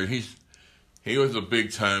this year. He was a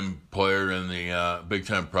big-time player in the,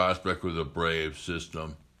 big-time prospect with the Braves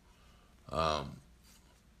system. They're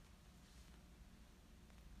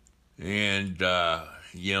going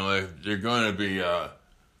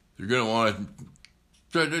to want to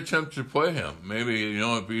try to attempt to play him. Maybe,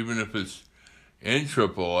 even if it's in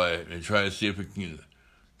AAA, and try to see if we can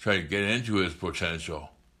try to get into his potential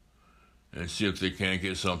and see if they can't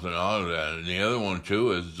get something out of that. And the other one,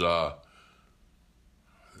 too, is,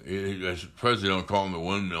 as President don't call him the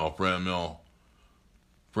windmill,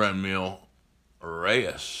 Franmil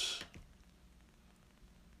Reyes.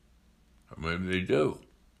 Or maybe they do.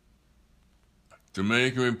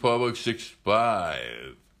 Dominican Republic,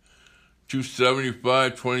 6'5",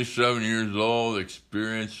 275, 27 years old,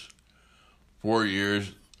 experience 4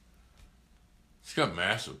 years. He's got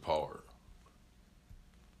massive power.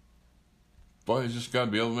 But he's just got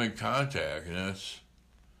to be able to make contact, and that's,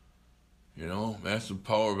 massive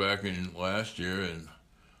power back in last year and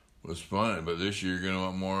was fun. But this year you're going to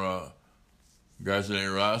want more guys in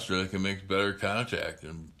your roster that can make better contact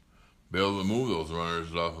and be able to move those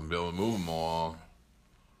runners off and be able to move them along.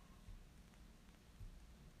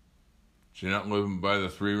 So you're not living by the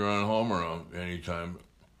 3-run homer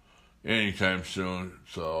anytime soon.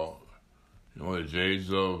 So, the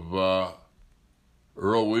days of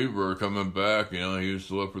Earl Weaver coming back, he used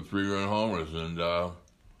to look for 3-run homers, and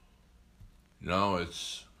now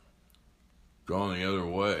it's gone the other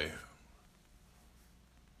way.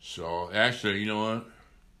 So, actually, you know what?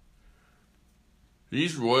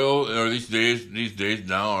 These days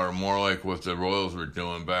now are more like what the Royals were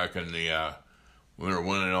doing back in the, when they were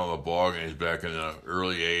winning all the ball games back in the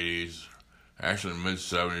early 80s. Actually,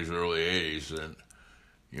 mid-70s, early 80s, and,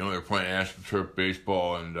 they're playing AstroTurf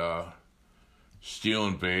baseball and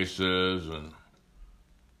stealing bases and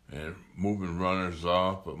moving runners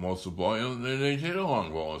off, but most of the ball, they hit a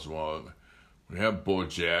long ball as well. When you have Bo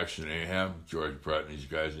Jackson, they have George Brett and these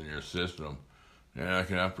guys in your system, and I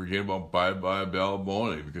cannot forget about Bye-Bye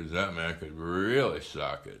Balboni, because that man could really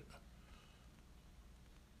sock it.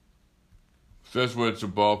 So that's what it's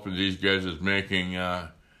about for these guys, is making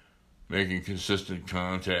consistent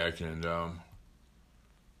contact. And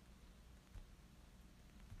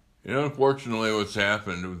unfortunately, what's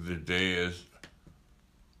happened today is,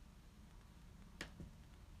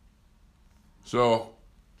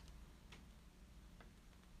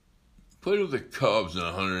 played with the Cubs in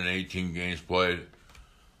 118 games played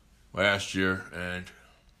last year, and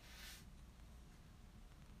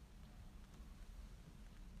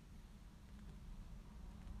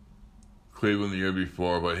Cleveland the year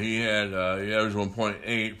before, but he averaged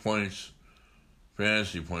 1.8 points,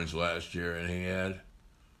 fantasy points last year, and he had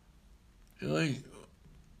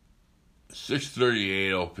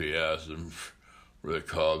 638 OPS for the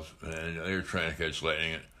Cubs, and they were trying to catch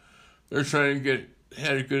lightning. They're trying to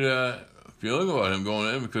had a good feeling about him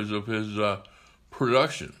going in because of his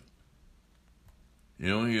production.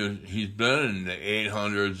 He's been in the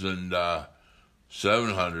 800s and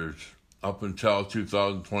 700s up until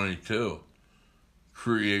 2022.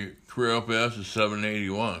 Career OPS is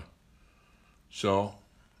 781. So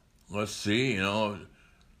let's see,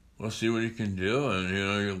 let's see what he can do. And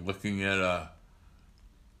you're looking at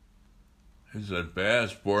his at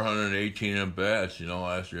bats, 418 at bats,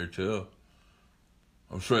 last year too.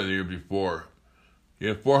 I'm sorry, the year before. He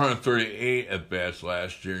had 438 at bats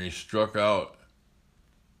last year, and he struck out.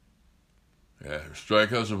 Yeah,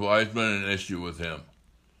 strikeouts have always been an issue with him.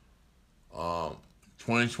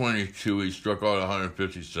 2022, he struck out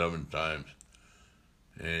 157 times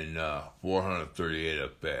and 438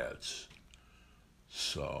 at bats.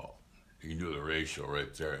 So you can do the ratio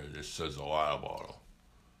right there. It just says a lot about him.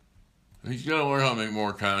 He's got to learn how to make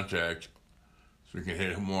more contact so he can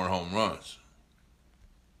hit more home runs.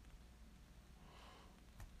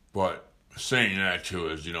 But saying that too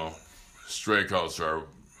is, strikeouts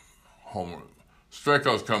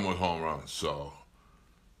come with home runs. So,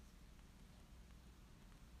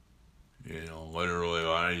 literally,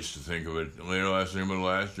 I used to think of it last year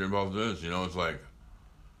about this. It's like,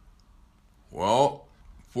 well,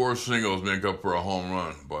 4 singles make up for a home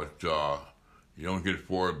run, but you don't get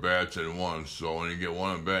 4 at bats at once. So when you get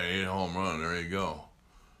 1 at bat, you hit a home run. There you go.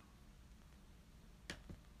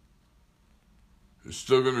 There's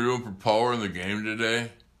still going to be room for power in the game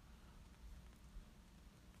today,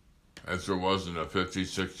 as there was in the 50s,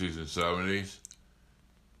 60s, and 70s,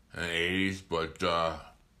 and 80s, but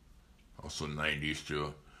also 90s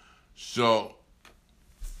too. So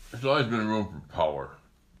there's always been room for power.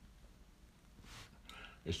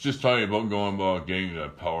 It's just talking about going about getting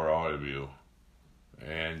that power out of you,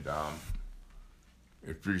 and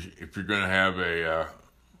if you're going to have a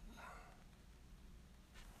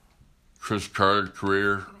Chris Carter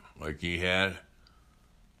career like he had,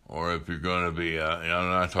 or if you're going to be, and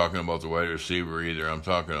I'm not talking about the wide receiver either. I'm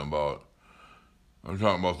talking about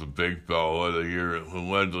the big fellow of the year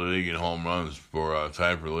who led the league in home runs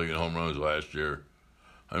tied for the league in home runs last year.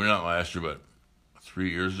 I mean, not last year, but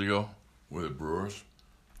 3 years ago with the Brewers.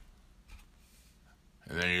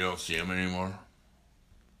 And then you don't see him anymore.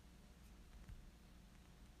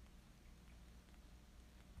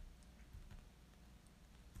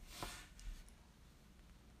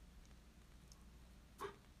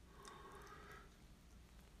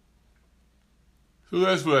 So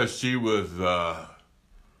that's what I see with Franmil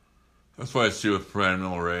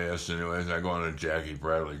Reyes. Anyways, I go on to Jackie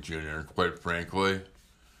Bradley Jr. Quite frankly,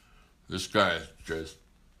 this guy just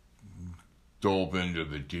dove into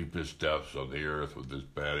the deepest depths of the earth with his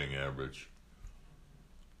batting average.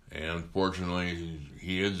 And unfortunately,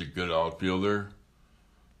 he is a good outfielder,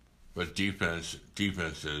 but defense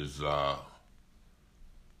is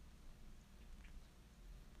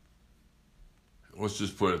let's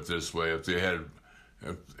just put it this way: if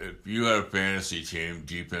you had a fantasy team,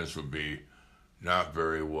 defense would be not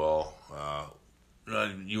very well.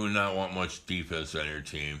 You would not want much defense on your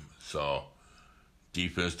team. So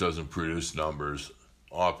defense doesn't produce numbers.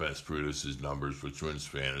 Offense produces numbers, which wins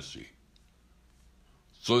fantasy.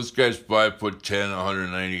 So this guy's 5'10",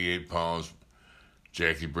 198 pounds.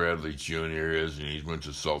 Jackie Bradley Jr. is, and he went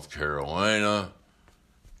to South Carolina.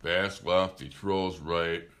 Bats left, he throws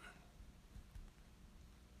right.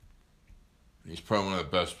 He's probably one of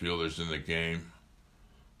the best fielders in the game.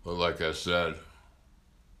 But like I said,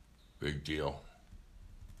 big deal.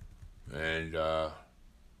 And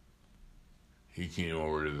he came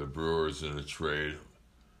over to the Brewers in a trade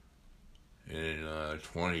in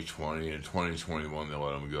 2020. In 2021, they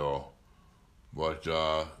let him go. But,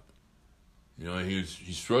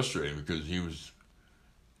 he's frustrating because he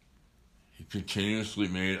continuously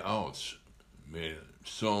made outs. And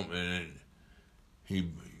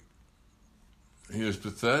he was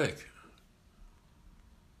pathetic.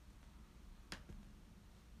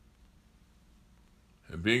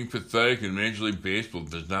 And being pathetic in Major League Baseball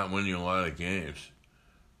does not win you a lot of games.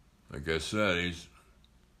 Like I said,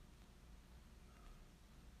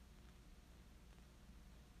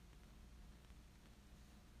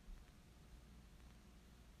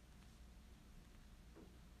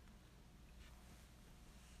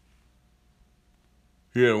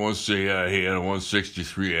 he had a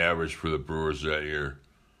 163 average for the Brewers that year.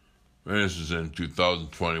 And this is in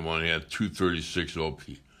 2021. He had 236 OP.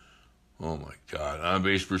 Oh my God. On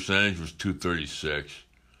base percentage was 236.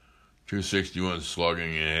 261 slugging,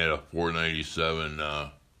 and he had a 497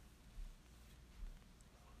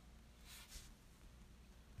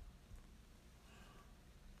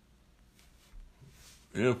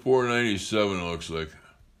 yeah, 497 looks like.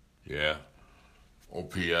 Yeah.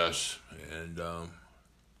 OPS. And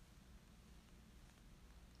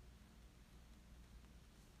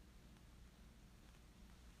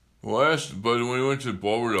But when we went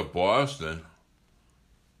over to Boston,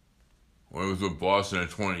 when he was with Boston in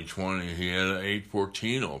 2020, he had an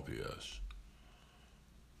 814 OPS.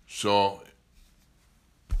 So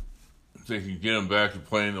if they could get him back to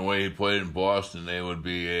playing the way he played in Boston, they would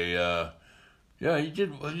be he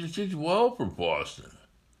did well for Boston.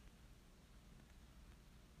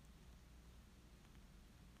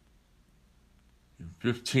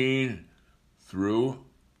 '15 through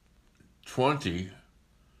 20,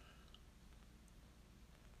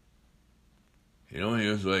 he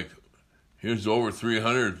was over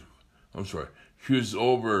 300. I'm sorry, he was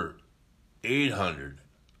over 800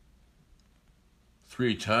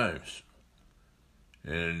 3 times.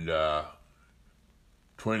 And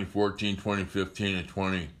 2014, 2015, and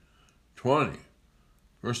 2020.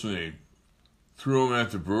 First when they threw him at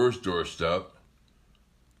the Brewers' doorstep,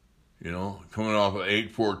 coming off an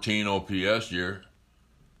 814 OPS year.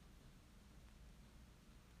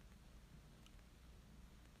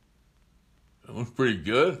 It looked pretty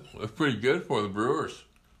good. Looked pretty good for the Brewers.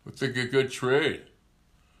 Looked like a good trade.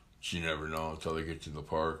 But you never know until they get to the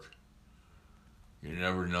park. You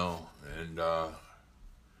never know. And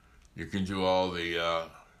you can do all the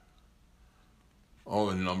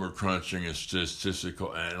number crunching and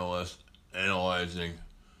statistical analyzing.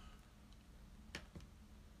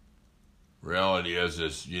 Reality is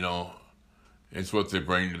this, it's what they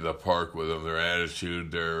bring to the park with them, their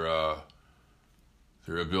attitude, their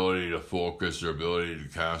ability to focus, their ability to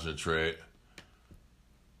concentrate.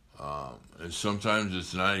 And sometimes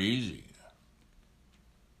it's not easy.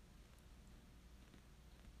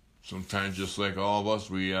 Sometimes, just like all of us,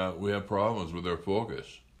 we have problems with our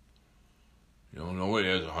focus. Nobody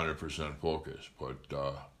has 100% focus, but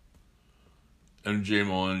MJ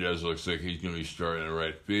Melendez looks like he's going to be starting in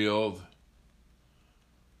right field.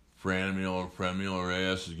 Franmil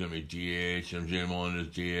Reyes is going to be DH. MJ Melendez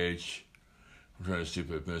DH. I'm trying to see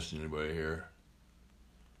if I've missed anybody here.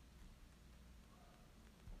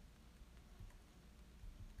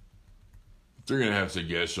 They're going to have to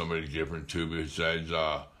get somebody different too, besides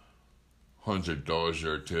Hunter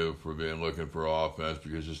Dozier too, for looking for offense,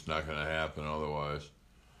 because it's not going to happen otherwise.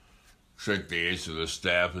 Looks like the ace of the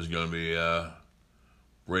staff is going to be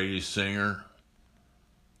Brady Singer,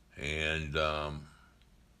 and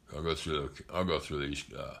I'll go through these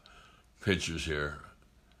pitchers here.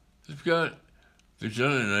 They've done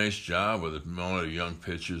a nice job with the amount of young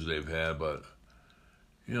pitchers they've had, but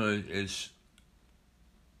it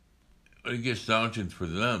gets down to for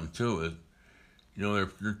them too.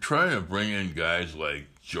 They're trying to bring in guys like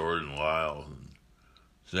Jordan Lyles and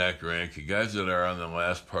Zach Greinke, guys that are on the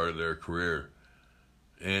last part of their career,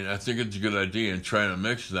 and I think it's a good idea in trying to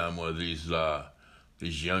mix them with these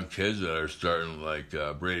young kids that are starting, like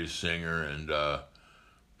Brady Singer and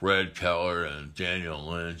Brad Keller and Daniel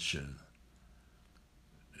Lynch, and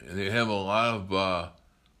they have a lot of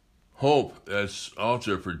hope that's out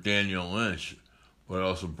there for Daniel Lynch, but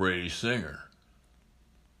also Brady Singer.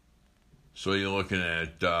 So you're looking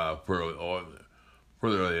at for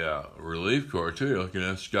the relief corps too. You're looking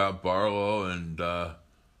at Scott Barlow and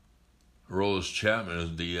Aroldis Chapman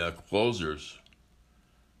as the closers,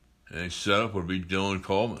 and the setup would be Dylan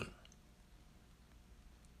Coleman,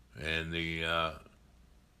 and the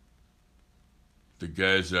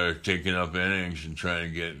guys that are taking up innings and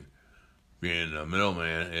trying to being a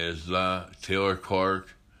middleman is Taylor Clark,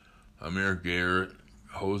 Amir Garrett,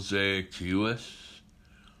 Jose Quiles,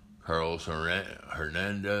 Carlos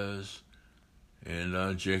Hernandez,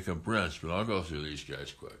 and Jacob Brents. But I'll go through these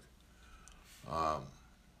guys quick.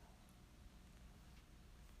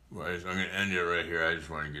 Right, I'm going to end it right here. I just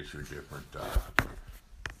want to get through different.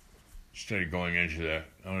 Instead of going into that,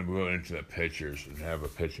 I'm going to go into the pitchers and have a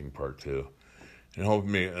pitching part too. And I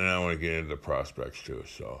want to get into the prospects too.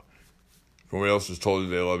 So, if somebody else has told you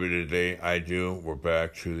they love you today, I do. We're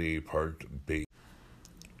back to the part B.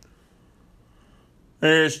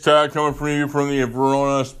 Hey, it's Todd coming from you from the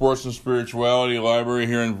Verona Sports and Spirituality Library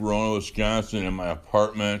here in Verona, Wisconsin, in my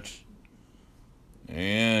apartment.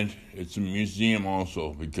 And it's a museum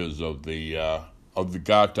also because of the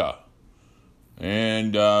Gata.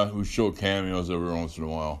 And who show cameos every once in a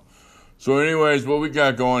while. So anyways, what we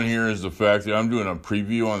got going here is the fact that I'm doing a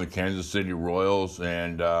preview on the Kansas City Royals,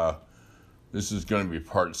 and this is going to be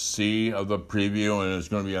part C of the preview, and it's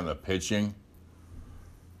going to be on the pitching.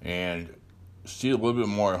 And see a little bit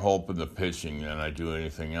more hope in the pitching than I do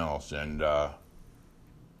anything else. And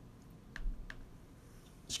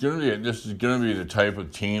this is going to be the type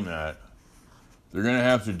of team that they're going to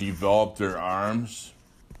have to develop their arms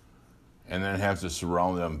and then have to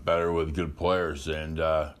surround them better with good players. And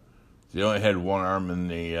they only had one arm in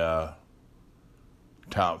the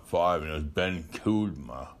top 5, and it was Ben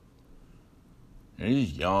Kudma. And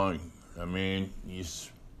he's young. I mean,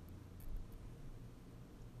 he's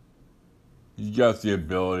got the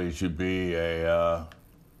ability to be a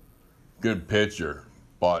good pitcher,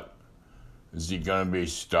 but is he going to be a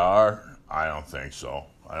star? I don't think so.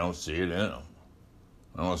 I don't see it in him.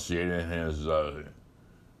 I don't see it in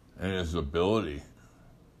his ability.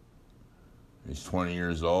 He's 20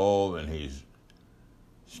 years old, and he's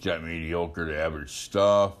got mediocre to average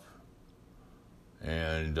stuff.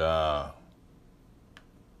 And I'm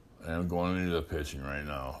going into the pitching right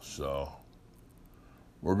now. So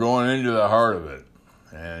we're going into the heart of it.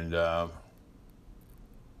 And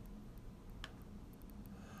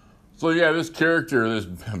so, yeah, this character, this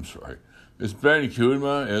Ben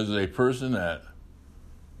Kudma is a person that,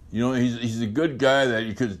 he's a good guy that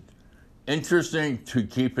you could, interesting to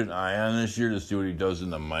keep an eye on this year to see what he does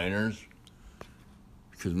in the minors,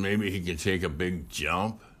 because maybe he can take a big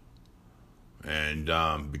jump and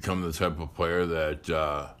become the type of player that,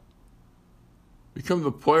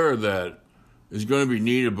 is going to be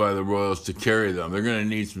needed by the Royals to carry them. They're going to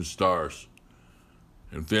need some stars.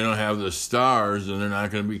 If they don't have the stars, then they're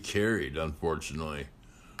not going to be carried, unfortunately,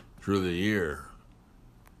 through the year.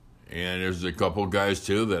 And there's a couple guys,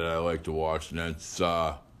 too, that I like to watch, and that's,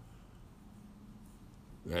 I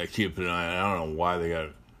keep an eye on. I don't know why they got,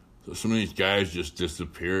 so some of these guys just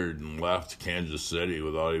disappeared and left Kansas City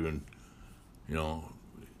without even,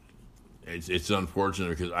 it's unfortunate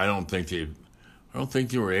because I don't think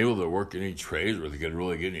they were able to work any trades where they could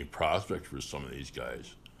really get any prospects for some of these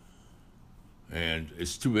guys. And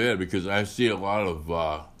it's too bad because I see a lot of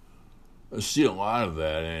that,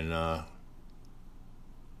 and I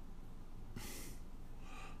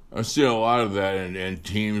see a lot of that in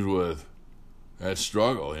teams with that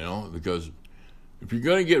struggle, because if you're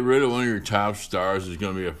going to get rid of one of your top stars, it's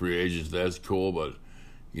going to be a free agent. That's cool, but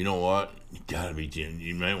you know what?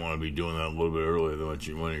 You might want to be doing that a little bit earlier than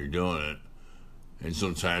when you're doing it. And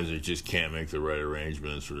sometimes they just can't make the right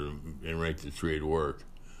arrangements and make the trade work.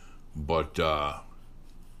 But so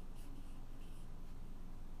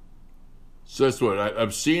that's what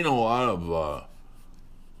I've seen a lot of.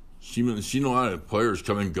 Seen a lot of players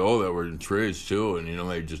come and go that were in trades too, and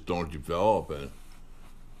they just don't develop. And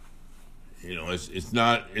it's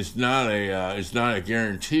not a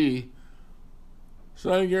guarantee. It's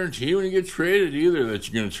not a guarantee when you get traded either that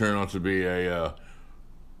you're going to turn out to be a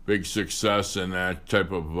big success in that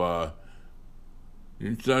type of.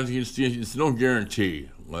 It's no guarantee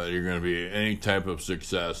that you're going to be any type of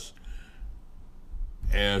success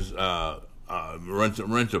as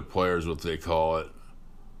rent-a players, what they call it.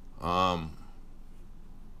 But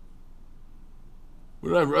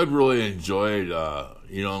I've really enjoyed, I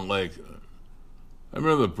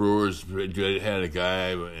remember the Brewers had a guy,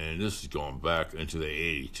 and this is going back into the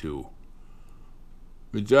 82.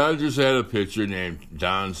 The Dodgers had a pitcher named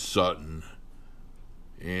Don Sutton.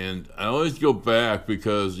 And I always go back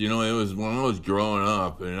because, it was when I was growing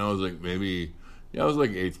up, and I was like I was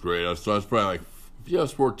like 8th grade. So I was probably I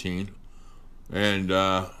was 14. And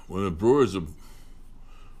when the Brewers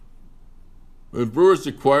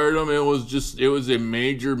acquired him, it was a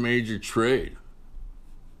major, major trade.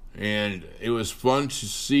 And it was fun to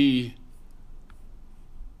see.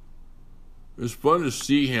 It was fun to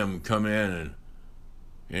see him come in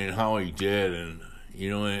and how he did, and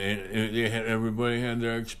everybody had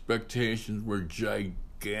their expectations were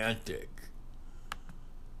gigantic,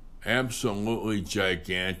 absolutely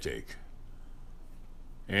gigantic.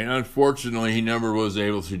 And unfortunately, he never was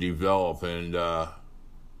able to develop. And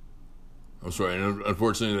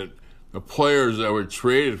unfortunately, the players that were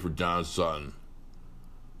traded for Don Sutton,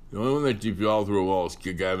 the only one that developed real well was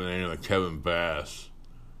a guy by the name of Kevin Bass,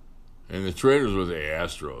 and the traders were the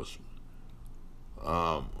Astros.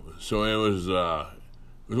 So it was one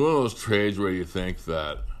of those trades where you think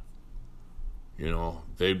that, he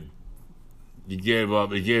gave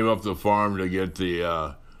up the farm to get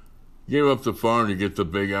the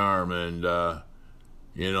big arm, and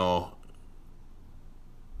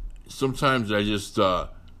sometimes I just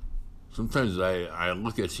sometimes I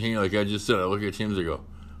look at teams, like I just said, I look at teams and go,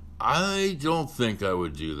 I don't think I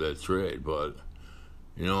would do that trade, but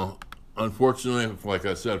unfortunately, like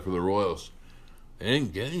I said, for the Royals, they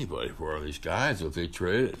didn't get anybody for all these guys that they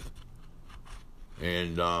traded.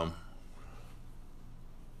 And,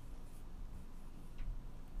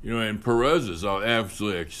 and Perez is an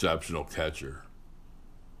absolutely exceptional catcher.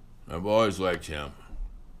 I've always liked him.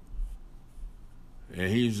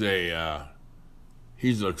 And he's a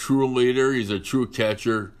true leader. He's a true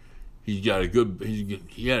catcher. He had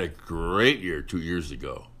a great year 2 years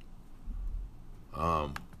ago.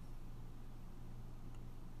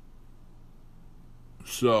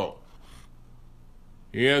 So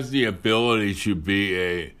he has the ability to be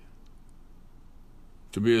a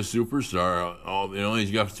superstar.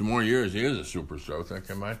 He's got some more years. He is a superstar. What the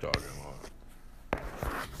heck am I talking about?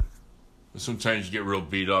 Sometimes you get real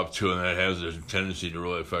beat up too, and that has a tendency to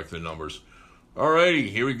really affect the numbers. Alrighty,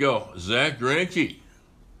 here we go. Zack Greinke,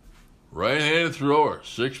 right-handed thrower,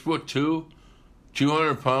 6'2",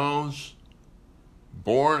 200 pounds,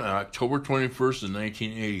 born on October 21st of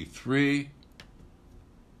 1983.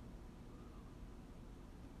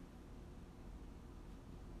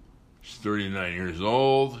 He's 39 years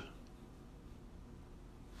old.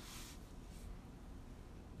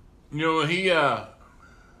 You know, he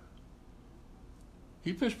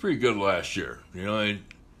pitched pretty good last year. You know,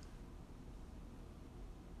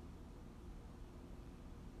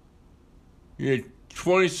 he had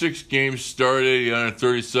 26 games started. He had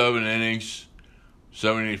 37 innings,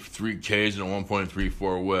 73 Ks, and a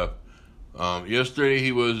 1.34 WHIP. Yesterday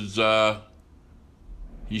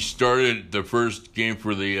he started the first game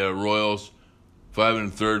for the Royals, 5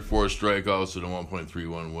 1/3, 4 strikeouts, and a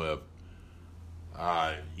 1.31 WHIP.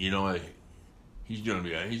 You know, he's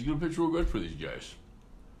gonna pitch real good for these guys.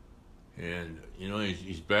 And, you know,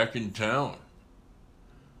 he's back in town.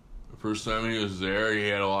 The first time he was there, he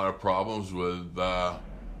had a lot of problems with, I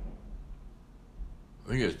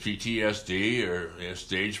think it's PTSD or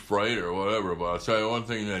stage fright or whatever. But I'll tell you one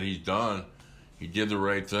thing that he's done. He did the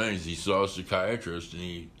right things. He saw a psychiatrist, and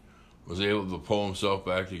he was able to pull himself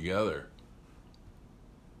back together.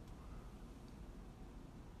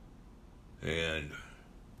 And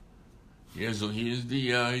he has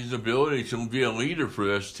the ability to be a leader for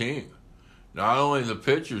this team. Not only the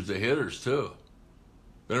pitchers, the hitters too.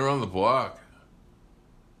 Been around the block.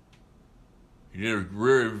 He did a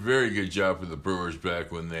very, very good job for the Brewers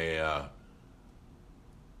back when they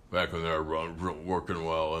were working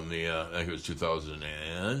well in the I think it was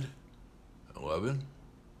 2011.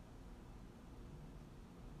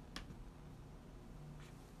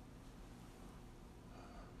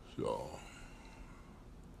 So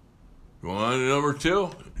going on to number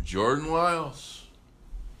 2, Jordan Lyles.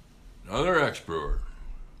 Another ex-Brewer.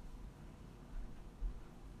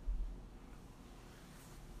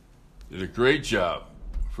 Did a great job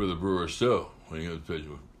for the Brewers, too, when he was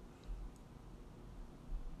pitching.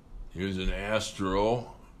 He was an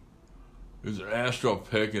Astro. He was an Astro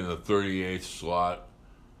pick in the 38th slot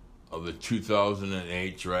of the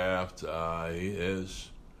 2008 draft. He's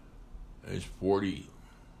 40.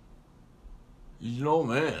 He's an old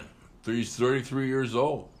man. He's 33 years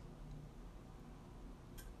old.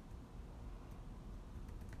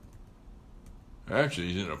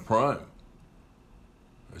 Actually, he's in a prime.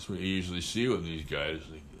 That's what you usually see with these guys.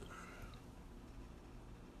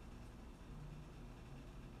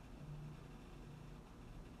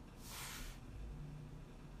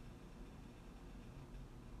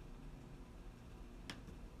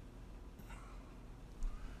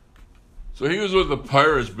 So he was with the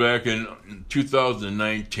Pirates back in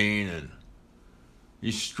 2019, and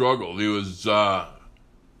he struggled. He was 5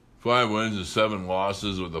 wins and 7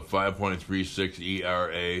 losses with a 5.36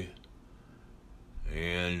 ERA.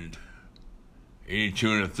 And 82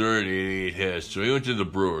 1/3, 88 hits. So he went to the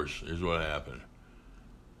Brewers, is what happened.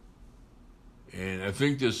 And I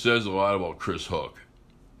think this says a lot about Chris Hook.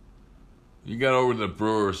 You got over the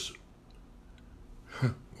Brewers.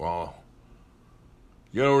 Wow.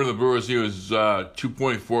 You got over the Brewers, he was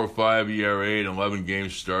 2.45 ERA in 11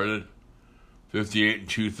 games started. 58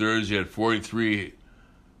 2/3. He had 43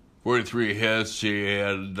 hits. He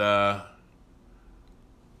had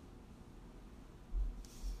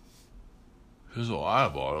there's a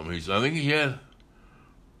lot about him. I think he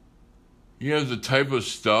has the type of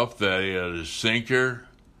stuff that he had a sinker,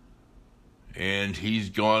 and these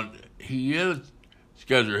guys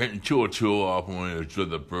are hitting 202 off when he was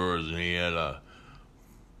with the Brewers, and he had a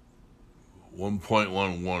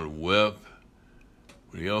 1.11 WHIP.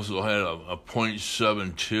 But he also had a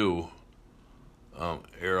 .72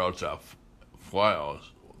 air out to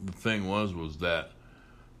flyouts. The thing was that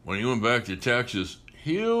when he went back to Texas,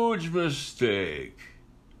 huge mistake.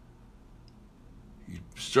 He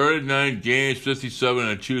started 9 games,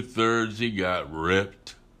 57 2/3. He got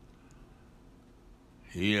ripped.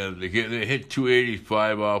 They hit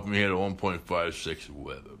 285 off him. He had a 1.56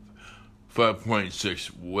 WHIP, 5.6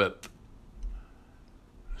 WHIP.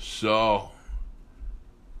 So,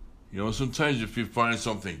 you know, sometimes if you find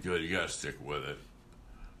something good, you gotta stick with it.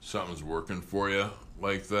 Something's working for you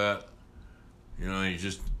like that. You know, you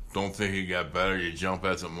just don't think you got better, you jump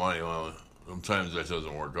at some money. Well, sometimes that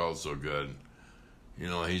doesn't work out so good. You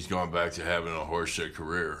know, he's gone back to having a horseshit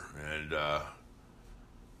career. And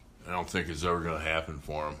I don't think it's ever going to happen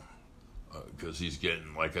for him because he's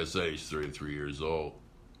getting, like I say, he's 33 years old.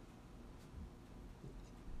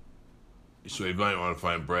 So he might want to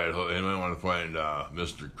find Brad Hook. He might want to find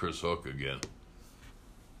Mr. Chris Hook again.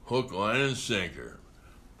 Hook, line, and sinker.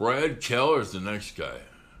 Brad Keller's the next guy.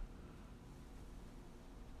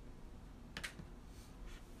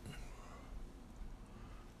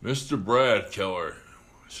 Mr. Brad Keller,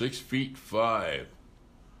 6'5",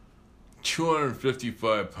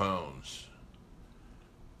 255 pounds,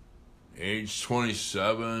 age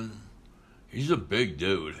 27. He's a big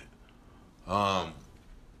dude. And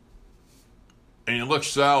he looks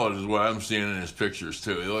solid is what I'm seeing in his pictures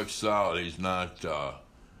too. He looks solid. He's not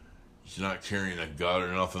carrying a gut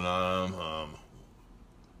or nothing on him.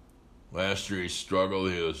 Last year he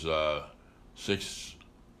struggled. He was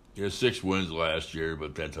he had 6 wins last year,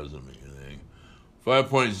 but that doesn't mean anything.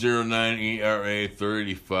 5.09 ERA,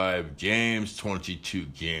 35 games, 22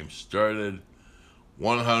 games started,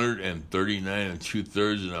 139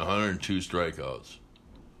 2/3 and 102 strikeouts.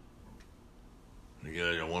 He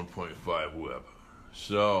got a 1.5 whip.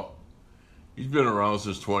 So he's been around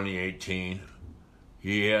since 2018.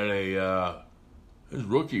 He had his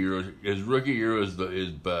rookie year. His rookie year was his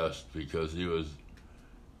best because he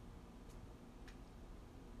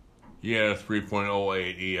had a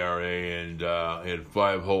 3.08 ERA and he had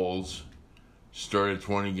 5 holds. Started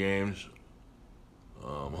 20 games,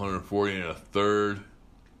 140 1/3.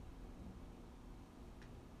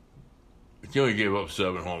 He only gave up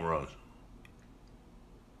 7 home runs.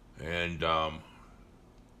 And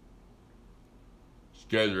these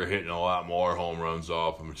guys are hitting a lot more home runs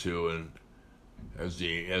off him too. And as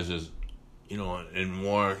his, and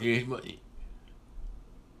more,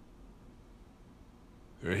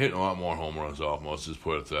 they're hitting a lot more home runs off him. Let's just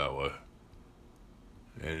put it that way.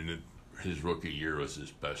 And his rookie year was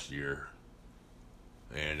his best year.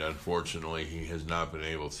 And unfortunately, he has not been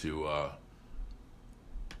able to.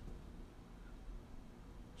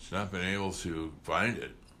 He's not been able to find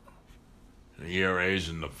it. The ERAs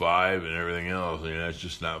and the 5 and everything else, that's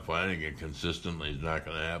just not finding it consistently. It's not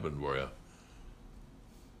going to happen for you.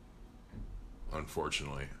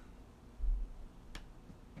 Unfortunately.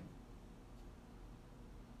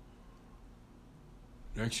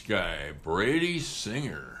 Next guy, Brady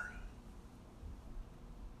Singer.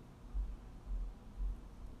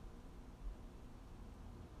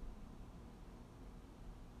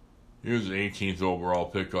 He was the 18th overall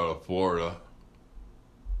pick out of Florida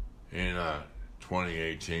in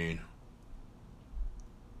 2018.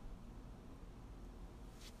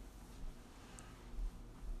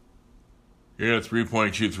 He had a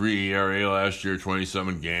 3.23 ERA last year,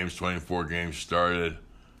 27 games, 24 games started.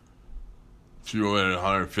 Threw in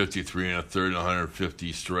 153 1/3 and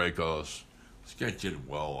 150 strikeouts. This guy did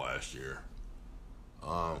well last year.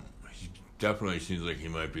 He definitely seems like he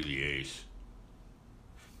might be the ace.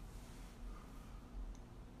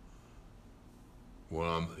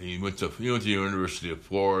 Well, he went to the University of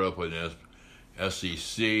Florida, played in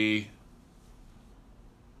SEC.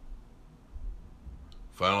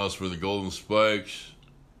 Finalist for the Golden Spikes.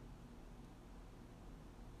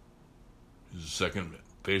 He's the second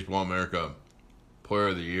Baseball America Player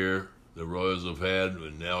of the Year the Royals have had,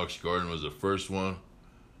 and Alex Gordon was the first one.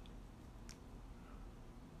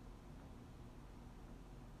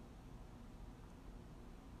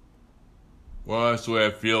 Well, that's the way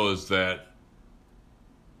I feel is that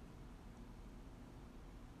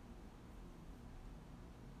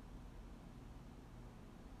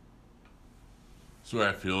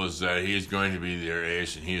he is going to be their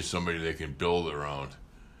ace, and he is somebody they can build around.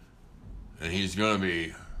 And he's just going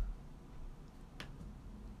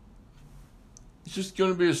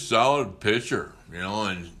to be a solid pitcher,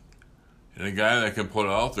 and a guy that can put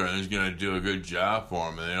out there and is going to do a good job for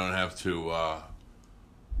him, and they don't have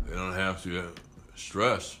to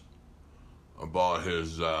stress about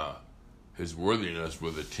his worthiness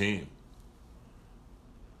with the team.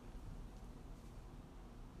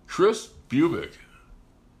 Chris Bubic,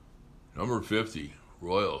 number 50,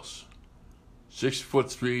 Royals.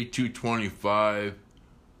 6'3", 225,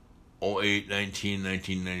 08, 19,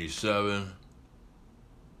 1997.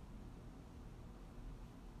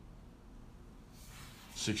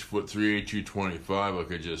 6'3", 225,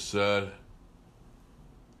 like I just said.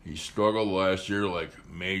 He struggled last year like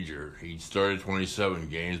major. He started 27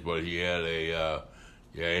 games, but he had a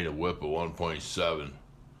whip of 1.7.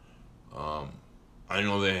 I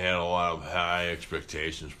know they had a lot of high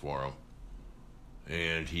expectations for him.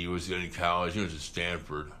 And he was in college. He was at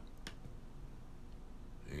Stanford.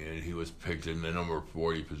 And he was picked in the number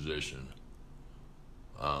 40 position.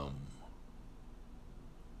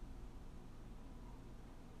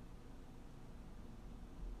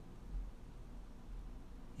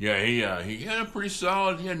 Yeah, he had a pretty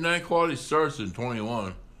solid. He had 9 quality starts in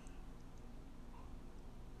 21.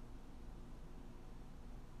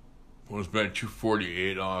 Was about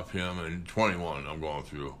 248 off him, and 21 I'm going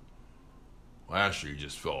through. Last year he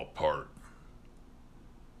just fell apart.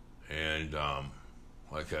 And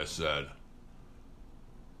like I said,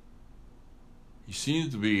 he seems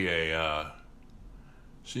to be a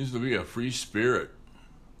free spirit.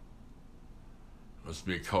 Must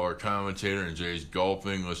be a color commentator, and Jay's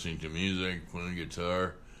golfing, listening to music, playing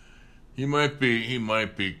guitar. He might be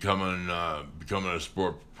becoming a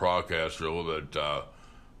sport broadcaster a little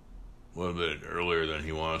bit earlier than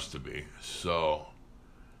he wants to be. So,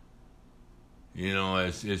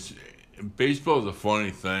 it's baseball is a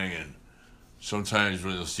funny thing, and sometimes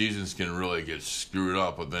when the seasons can really get screwed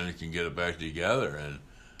up, but then it can get it back together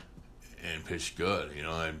and pitch good.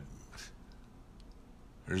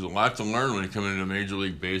 There's a lot to learn when you come into Major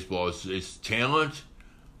League Baseball. It's talent,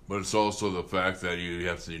 but it's also the fact that you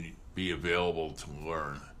have to be available to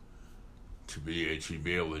learn, to be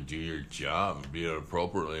able to do your job and be it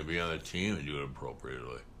appropriately, and be on the team and do it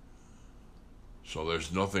appropriately. So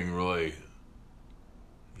there's nothing really,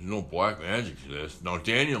 there's no black magic to this. Now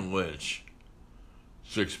Daniel Lynch,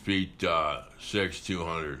 6 feet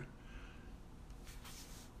 200.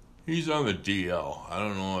 He's on the DL. I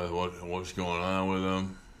don't know what's going on with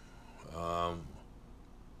him.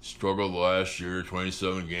 Struggled last year,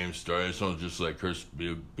 27 games started. Sounds just like Chris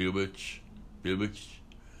Bubich.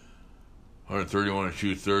 131 and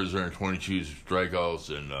 2/3, 122 strikeouts,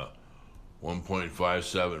 and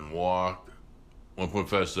 1.57 walk,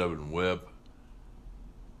 1.57 whip.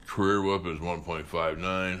 Career whip is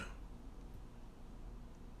 1.59.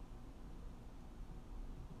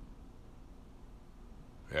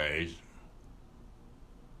 Yeah,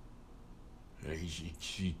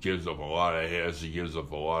 he gives up a lot of hits. He gives up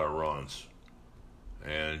a lot of runs,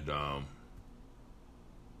 and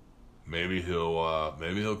maybe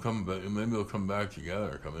he'll come back. Maybe he'll come back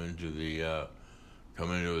together. Come into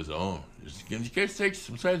his own.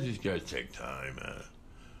 Sometimes these guys take time, man. It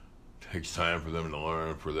takes time for them to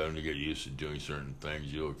learn, for them to get used to doing certain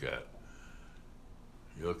things. You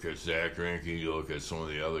look at Zach Greinke. You look at some of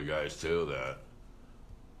the other guys too that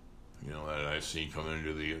I've seen come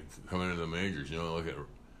into the majors. Look at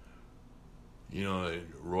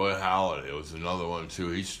Roy Halladay was another one too.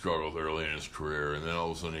 He struggled early in his career, and then all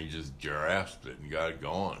of a sudden he just grasped it and got it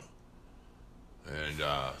going. And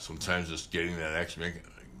sometimes just getting that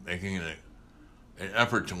making an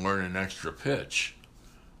effort to learn an extra pitch,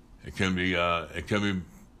 it can be very,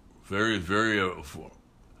 very,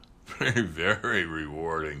 very, very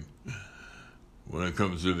rewarding when it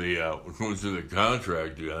comes to the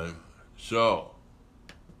contract guy. So,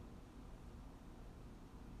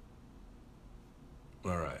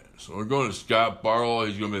 all right. So we're going to Scott Barlow.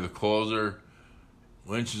 He's going to be the closer.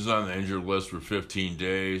 Lynch is on the injured list for 15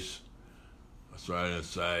 days. That's what I didn't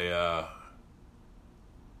say.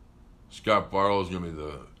 Scott Barlow is going to be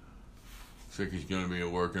I think he's going to be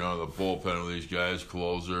working on the bullpen with these guys,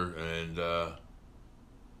 closer, and I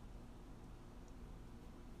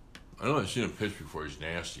know I've seen him pitch before. He's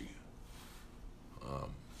nasty.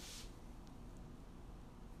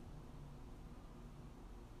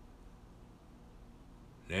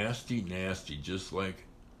 Nasty, just like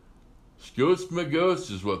Scoots McGoats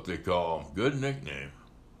is what they call him. Good nickname.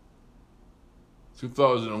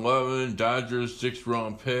 2011 Dodgers 6th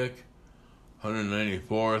round pick,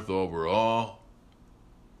 194th overall.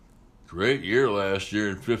 Great year last year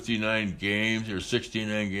in 59 games, or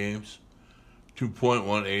 69 games.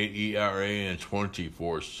 2.18 ERA and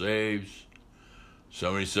 24 saves.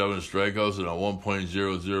 77 strikeouts and a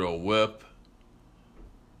 1.00 whip.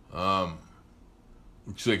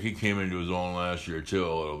 Looks like he came into his own last year too, a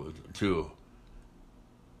little bit too.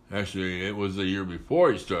 Actually, it was the year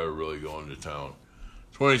before he started really going to town.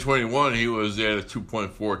 2021, he was at a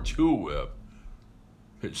 2.42 whip.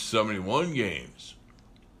 Pitched 71 games.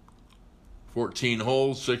 14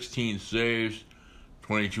 holes, 16 saves,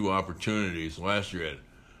 22 opportunities. Last year he had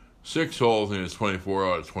 6 holes in his 24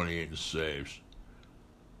 out of 28 saves.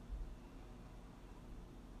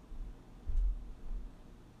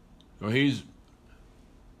 So he's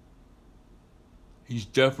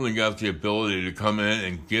definitely got the ability to come in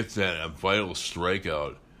and get that vital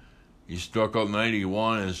strikeout. He struck out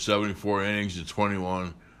 91 in 74 innings in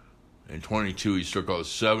 21 and 22. He struck out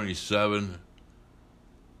 77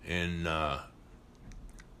 in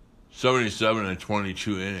 77 and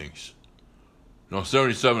 22 innings. No,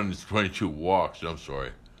 77 and 22 walks. I'm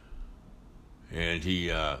sorry. And he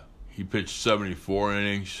pitched 74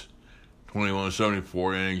 innings, 21,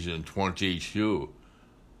 74 innings, and 22.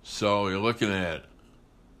 So you're looking at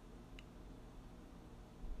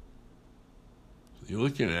you're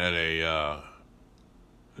looking at a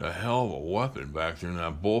hell of a weapon back there in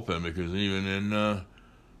that bullpen, because even in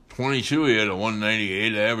 22 he had a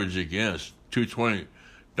 198 average against, 220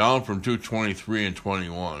 down from 223 and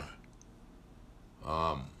 21.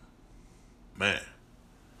 Man,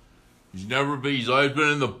 he's always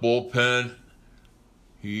been in the bullpen.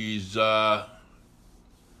 He's always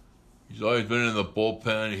been in the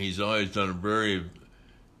bullpen. He's always done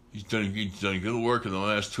he's done good work in the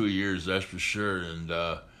last 2 years, that's for sure. And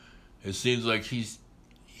it seems like he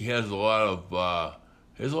throws a lot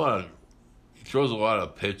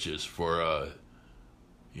of pitches for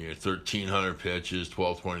 1,300 pitches,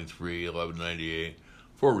 1,223, 1,198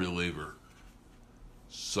 for a reliever.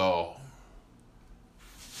 So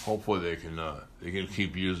hopefully they can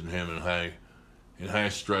keep using him in high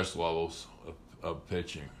stress levels of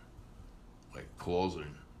pitching, like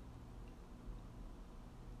closing.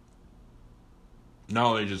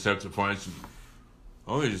 Now they just have to find some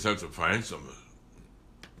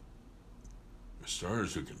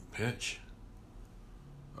starters who can pitch.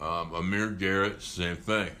 Amir Garrett, same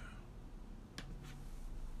thing.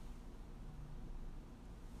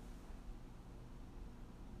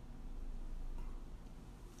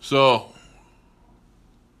 So,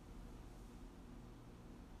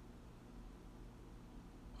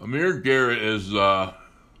 Amir Garrett is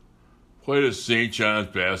played at St. John's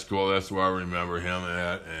basketball. That's where I remember him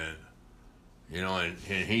at, and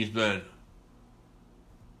he's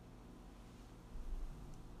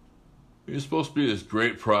supposed to be this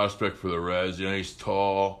great prospect for the Reds. He's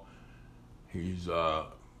tall. He's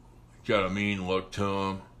got a mean look to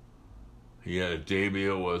him. He had a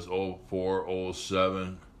debut, was 04,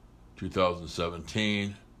 07,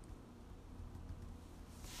 2017.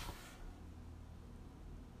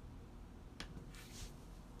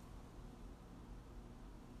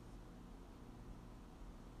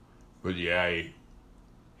 But yeah,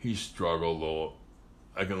 he struggled though.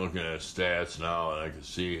 I can look at his stats now, and I can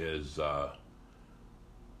see his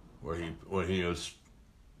when he was,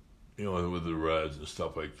 with the Reds and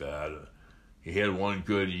stuff like that. He had one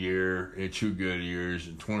good year, he had 2 good years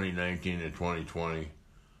in 2019 and 2020.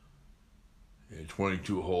 He had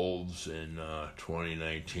 22 holds in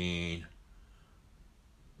 2019.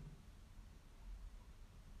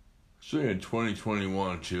 So in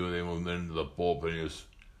 2021 too, they moved into the bullpen.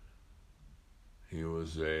 He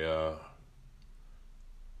was a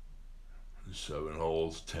 7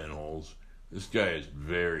 holes, 10 holes. This guy is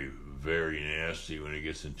very, very nasty when he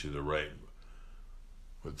gets into the right.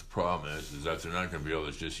 But the problem is that they're not going to be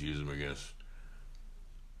able to just use him against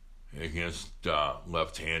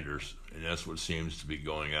left-handers, and that's what seems to be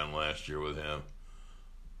going on last year with him.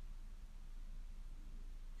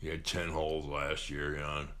 He had 10 holes last year,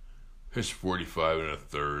 pitched 45 and a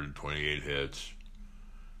third, 28 hits.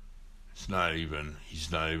 He's not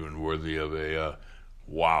even worthy of a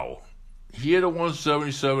wow. He had a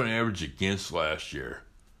 177 average against last year,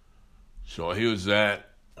 so he was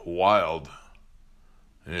that wild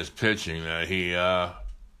in his pitching that he had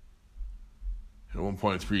a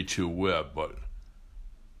 1.32 whip, but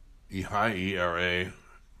high ERA,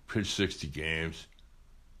 pitched 60 games.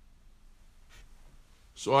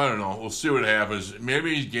 So I don't know. We'll see what happens.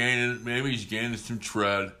 Maybe he's gaining some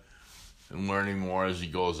tread and learning more as he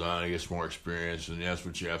goes on. He gets more experience, and that's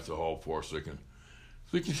what you have to hope for, so he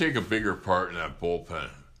can take a bigger part in that bullpen.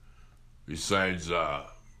 Besides a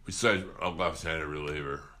left-handed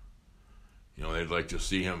reliever, they'd like to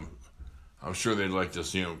see him. I'm sure they'd like to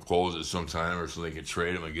see him close it sometime, or so they can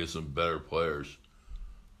trade him and get some better players.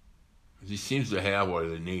 He seems to have what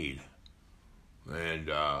they need, and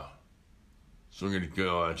so we're going to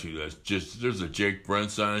go on to this. There's a Jake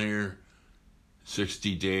Brentz on here,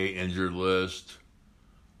 60-day injured list.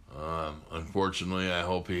 Unfortunately, I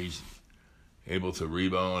hope he's able to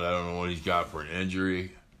rebound. I don't know what he's got for an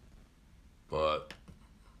injury, but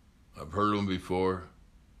I've heard of him before.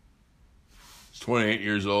 He's 28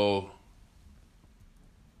 years old.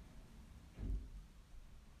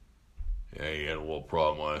 Yeah, he had a little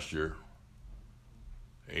problem last year.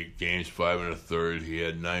 8 games, 5 and a third. He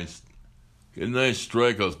had 9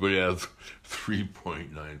 strikeouts, but he had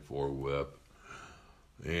 3.94 whip.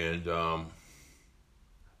 And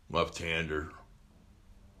left-hander.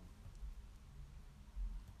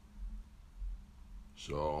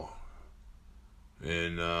 So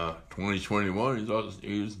in 2021,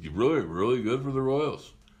 he was really, really good for the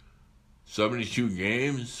Royals. 72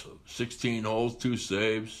 games, 16 holes, 2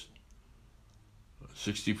 saves,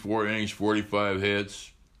 64 innings, 45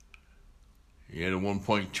 hits. He had a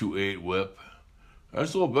 1.28 whip.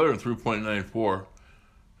 That's a little better than 3.94.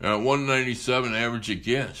 197 average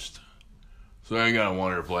against. So I gotta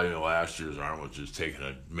wonder if maybe last year's arm was just taking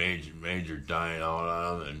a major dying out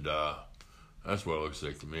on him, and that's what it looks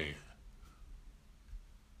like to me.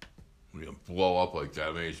 When you blow up like that,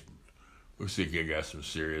 I mean, it looks like you got some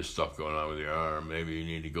serious stuff going on with your arm. Maybe you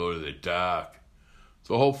need to go to the doc.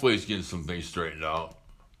 So hopefully he's getting some things straightened out.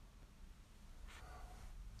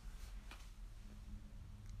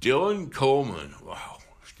 Dylan Coleman. Wow,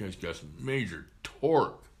 this guy's got some major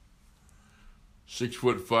torque.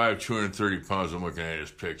 6'5", 230 pounds. I'm looking at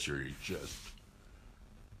his picture. He's just,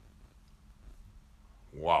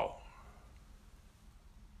 wow.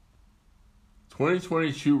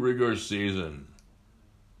 2022 regular season.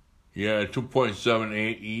 He had a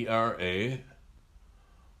 2.78 ERA.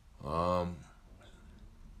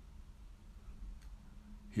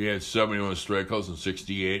 He had 71 strikeouts in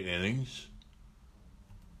 68 innings.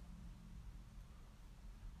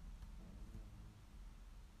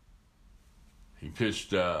 He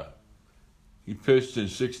pitched in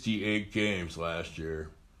 68 games last year.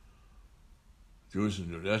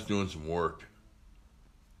 That's doing some work.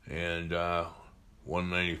 And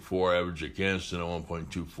 194 average against and a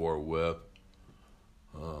 1.24 whip.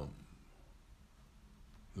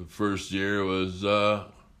 The first year was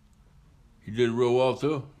he did real well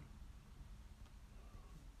too.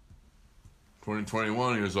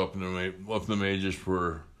 2021 he was up in the majors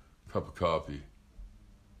for a cup of coffee.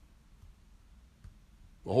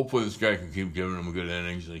 Well, hopefully this guy can keep giving him good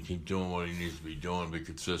innings and keep doing what he needs to be doing, be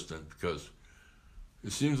consistent, because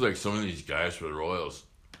it seems like some of these guys for the Royals,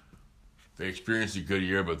 they experience a good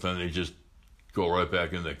year, but then they just go right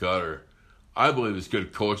back in the gutter. I believe this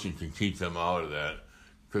good coaching can keep them out of that,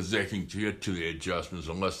 because they can get to the adjustments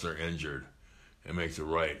unless they're injured and make the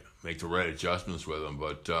right adjustments with them.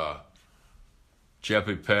 But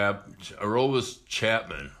Aroldis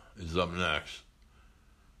Chapman is up next.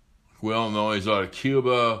 We all know he's out of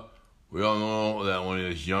Cuba. We all know that when he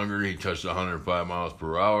was younger, he touched 105 miles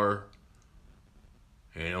per hour.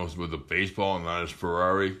 And it was with a baseball, not his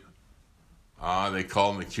Ferrari. They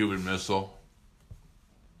call him the Cuban Missile.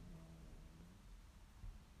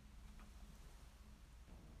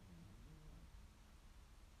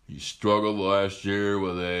 He struggled last year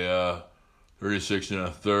with a 36 and a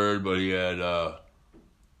third, but he had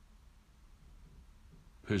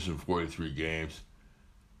pitched in 43 games.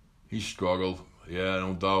 He struggled, yeah,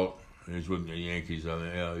 no doubt. He's with the Yankees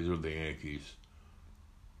he's with the Yankees.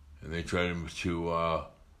 And they tried him to,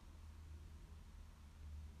 well,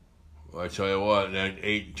 I tell you what,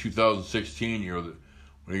 in 2016 year, when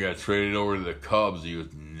he got traded over to the Cubs, he was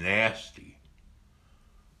nasty.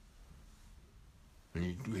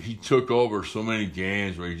 And he took over so many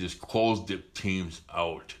games where he just closed the teams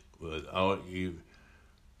out.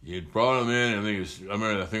 You brought him in, I think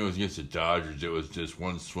it was against the Dodgers. It was just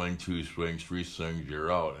one swing, two swings, three swings,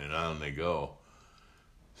 you're out, and on they go.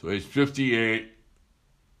 So he's 58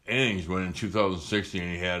 innings when in 2016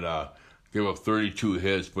 he had gave up 32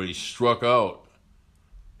 hits, but he struck out.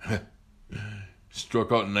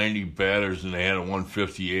 Struck out 90 batters, and they had a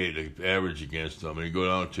 158 average against them. And you go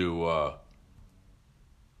down to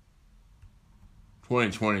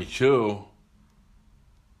 2022.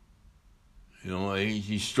 You know,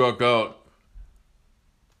 he struck out.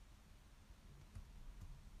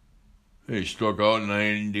 He struck out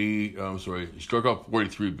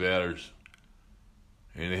 43 batters.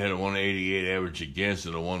 And they had a 188 average against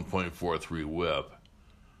and a 1.43 whip.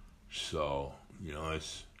 So, you know,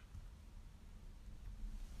 it's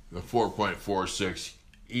the 4.46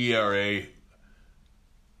 ERA.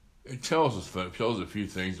 It tells a few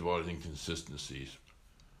things about his inconsistencies.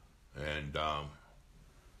 And I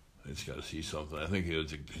just got to see something. I think he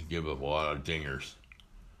give up a lot of dingers.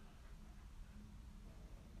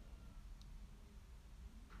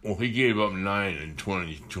 Well, he gave up 9 in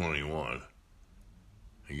 2021.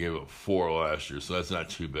 He gave up 4 last year, so that's not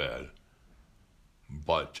too bad.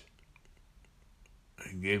 But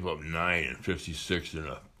he gave up 9 and 56 and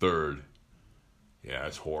a third. Yeah,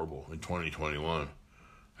 that's horrible in 2021.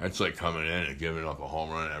 That's like coming in and giving up a home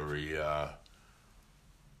run every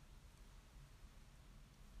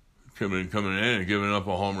coming in and giving up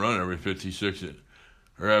a home run every 56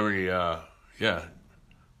 or every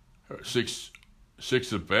six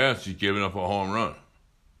at bats. He's giving up a home run.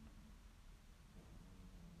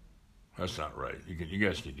 That's not right. You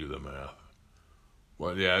guys can do the math.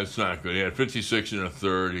 Well, yeah, it's not good. He had 56 and a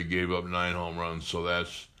third. He gave up 9 home runs, so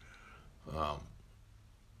that's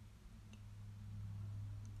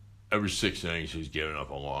every 6 innings he's giving up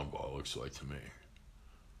a long ball, it looks like to me.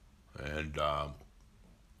 And,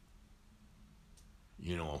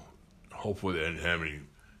 you know, hopefully they didn't have any,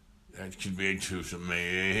 that could be into some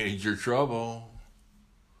major trouble.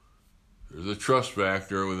 there's a trust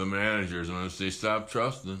factor with the managers. And once they stop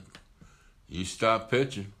trusting, you stop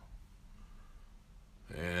pitching.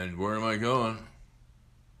 And where am I going?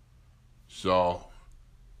 So,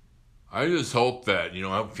 I just hope that, I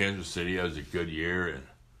hope Kansas City has a good year. And,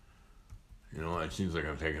 it seems like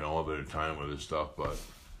I'm taking a little bit of time with this stuff. But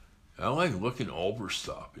I like looking over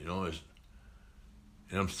stuff, and I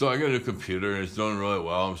got a new computer, and it's doing really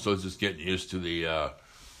well. I'm still just getting used to the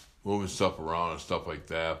moving stuff around and stuff like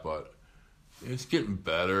that. But it's getting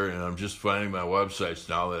better, and I'm just finding my websites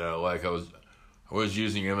now that I like. I was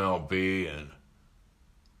using MLB, and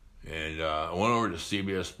I went over to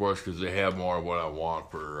CBS Sports because they have more of what I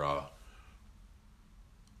want for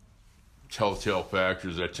telltale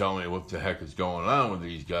factors that tell me what the heck is going on with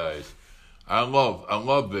these guys. I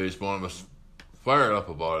love baseball. I'm fired up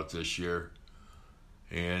about it this year.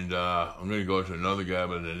 And I'm going to go to another guy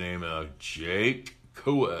by the name of Jake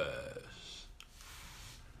Kues.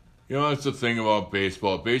 That's the thing about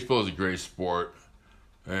baseball. Baseball is a great sport.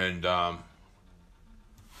 And, I'm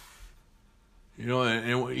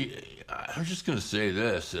just going to say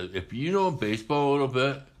this. If you know baseball a little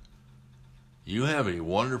bit, you have a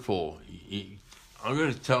wonderful... I'm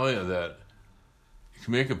going to tell you that it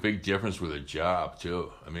can make a big difference with a job,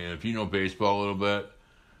 too. I mean, if you know baseball a little bit,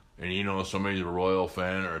 and somebody's a Royal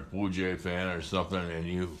fan or a Blue Jay fan or something, and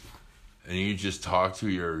you just talk to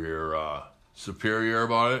your superior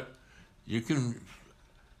about it, you can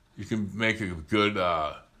make a good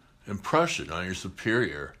impression on your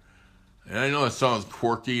superior. And I know it sounds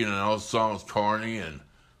quirky and I know it sounds corny,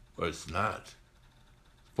 but it's not. It's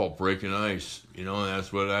about breaking ice, and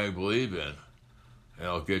that's what I believe in. And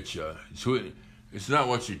I'll get you. It's not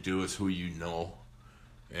what you do; it's who you know,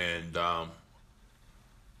 and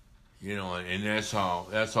and that's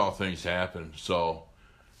how things happen. So,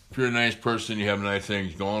 if you're a nice person, you have nice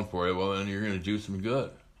things going for you, well, then you're going to do some good.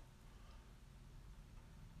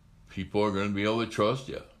 People are going to be able to trust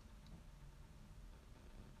you.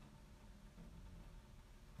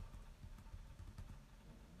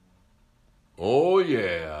 Oh,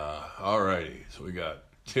 yeah. All righty. So we got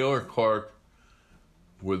Taylor Clark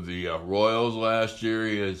with the Royals last year.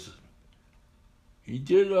 He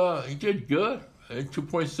did good. I think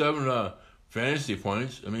 2.7 fantasy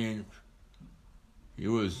points. I mean, he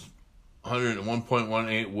was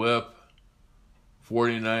 101.18 whip,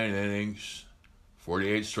 49 innings,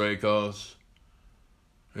 48 strikeouts.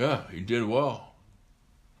 Yeah, he did well.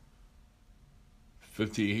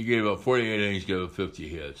 50. He gave up 48 innings, gave up 50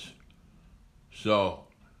 hits. So,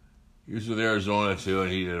 he was with Arizona too,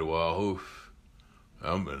 and he did well. Oof. I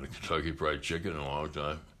haven't been to Kentucky Fried Chicken in a long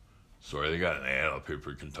time. Sorry, they got an ad up here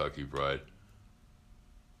for Kentucky Fried.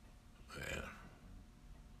 Man,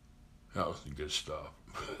 that was some good stuff.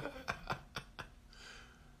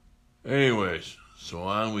 Anyways, so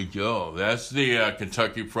on we go. That's the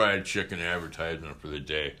Kentucky Fried Chicken advertisement for the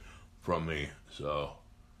day from me. So,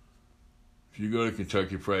 if you go to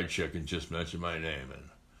Kentucky Fried Chicken, just mention my name and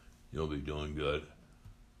you'll be doing good.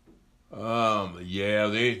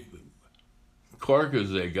 Clark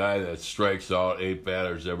is a guy that strikes out 8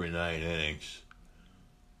 batters every 9 innings.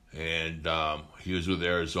 And he was with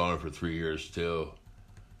Arizona for 3 years too.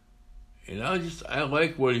 And I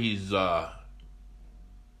like what he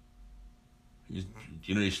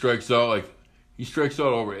strikes out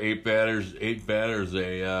over 8 batters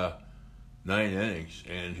a 9 innings.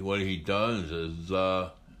 And what he does is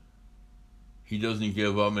he doesn't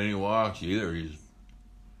give up any walks either. He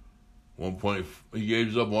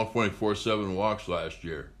gave up 1.47 walks last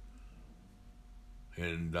year.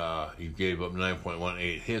 And he gave up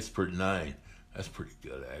 9.18 hits per 9. That's pretty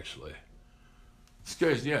good, actually. This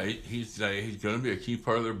guy's, he's going to be a key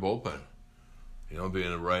part of their bullpen.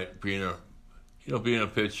 Being a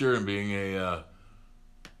pitcher and being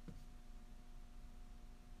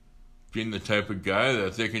the type of guy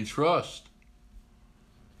that they can trust.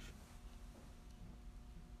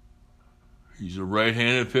 He's a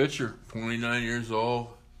right-handed pitcher, 29 years old,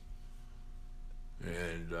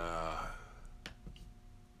 and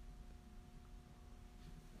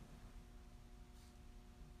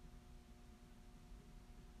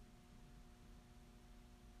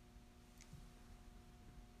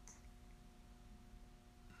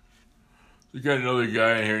we got another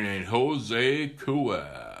guy in here named Jose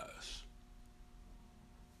Cuas.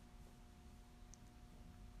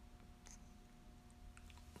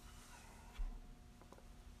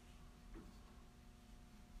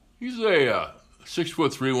 He's a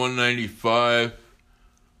 6'3", 195.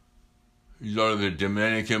 He's out of the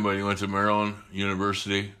Dominican, but he went to Maryland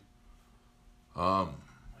University.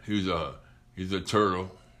 He's a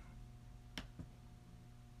turtle.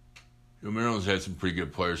 Maryland's had some pretty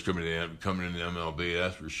good players coming in the MLB,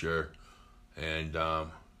 that's for sure. And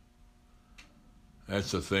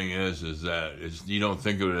that's the thing is that you don't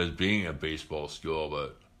think of it as being a baseball school,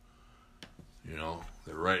 but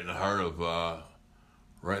they're right in the heart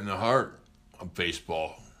of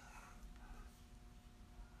baseball.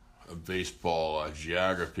 Of baseball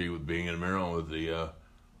geography with being in Maryland with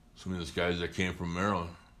some of those guys that came from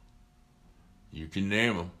Maryland. You can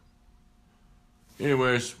name them.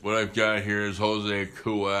 Anyways, what I've got here is Jose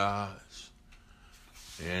Cuas.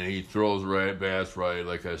 And he throws right, bats right,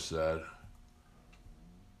 like I said.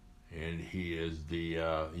 And he is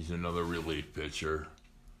he's another relief pitcher.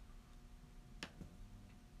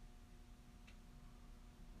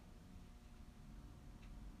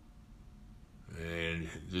 And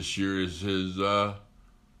this year is this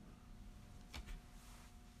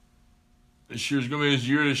year's gonna be his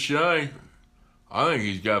year to shine. I think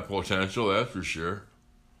he's got potential, that's for sure.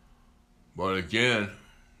 But again,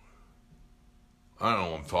 I don't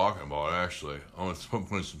know what I'm talking about, actually. I want to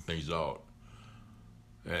put some things out.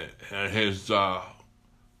 And his, when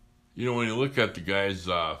you look at the guy's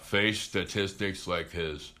face statistics, like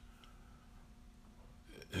his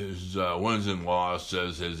wins and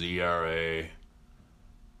losses, his ERA,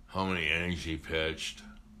 how many innings he pitched,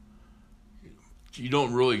 you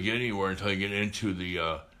don't really get anywhere until you get into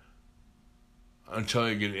the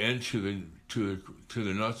to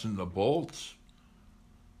the nuts and the bolts.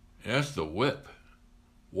 And that's the whip.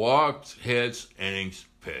 Walks, hits, innings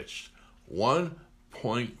pitched.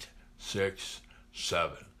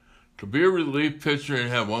 1.67. To be a relief pitcher and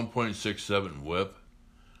have 1.67 whip,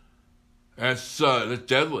 that's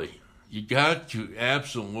deadly. You got to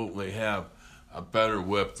absolutely have a better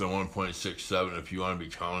whip than 1.67 if you want to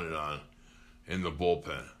be counted on in the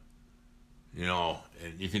bullpen.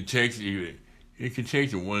 And you can take the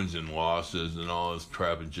wins and losses and all this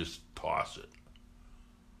crap and just toss it.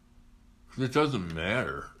 Because it doesn't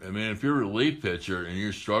matter. I mean, if you're a relief pitcher and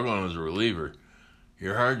you're struggling as a reliever,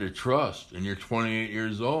 you're hard to trust, and you're 28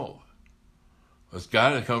 years old. It's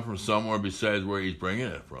got to come from somewhere besides where he's bringing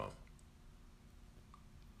it from.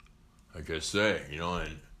 Like I say,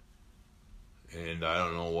 and I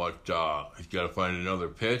don't know what, he's got to find another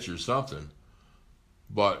pitch or something.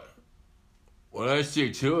 But what I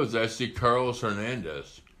see, too, is I see Carlos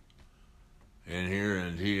Hernandez in here,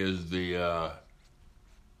 and he is the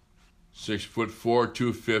 6'4",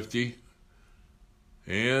 250,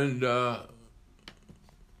 and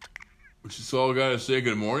we just all got to say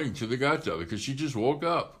good morning to the Gata because she just woke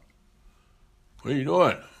up. What are you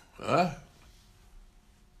doing? Huh?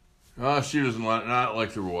 She doesn't not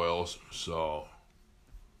like the Royals, so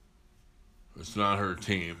it's not her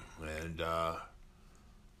team, and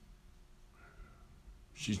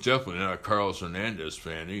she's definitely not a Carlos Hernandez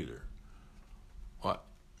fan either. What?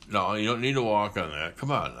 No, you don't need to walk on that.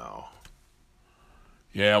 Come on now.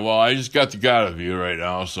 Yeah, well, I just got the Gata view right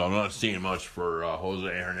now, so I'm not seeing much for Jose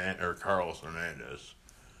Hernandez or Carlos Hernandez.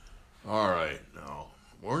 All right, now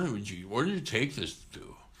where did you take this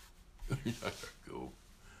to?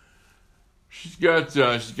 She's got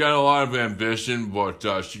a lot of ambition, but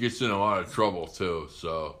she gets in a lot of trouble too.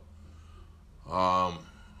 So, oh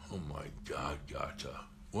my God, Gata,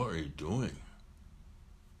 what are you doing?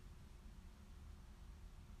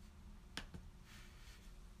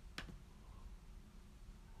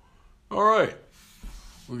 All right,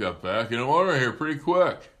 we got back in order here pretty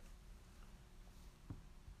quick.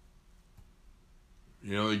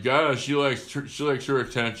 The Gata, she likes her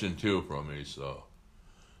attention too from me, so.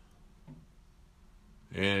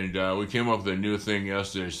 And we came up with a new thing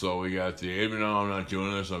yesterday, so we got even though I'm not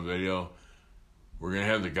doing this on video, we're gonna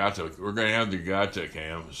have the Gata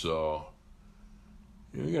cam, so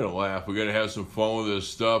we gotta laugh. We gotta have some fun with this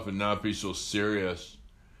stuff and not be so serious.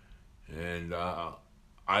 And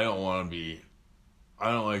I don't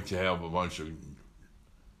like to have a bunch of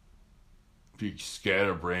be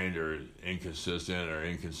scatterbrained or inconsistent or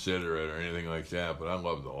inconsiderate or anything like that, but I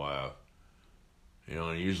love to laugh.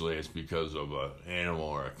 And usually it's because of an animal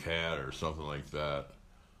or a cat or something like that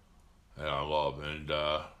I love. And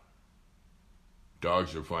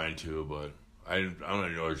dogs are fine too, but I'm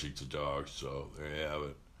not allergic to dogs, so there you have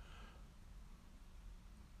it.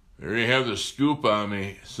 There you have the scoop on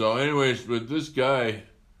me. So anyways, with this guy,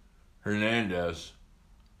 Hernandez,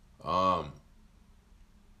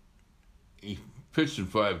 he pitched in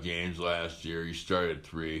 5 games last year. He started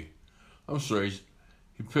 3. I'm sorry,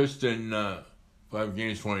 he pitched in 5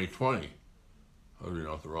 games 2020. I was reading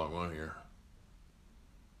off the wrong one here.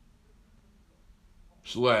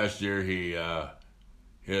 So last year he had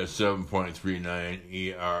a 7.39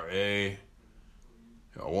 ERA,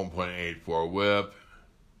 a 1.84 WHIP,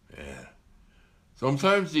 Yeah.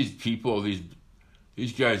 Sometimes these people, these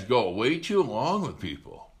guys go way too long with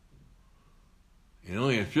people. You know,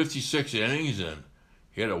 he had 56 innings and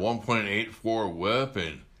he had a 1.84 whip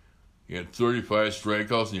and he had 35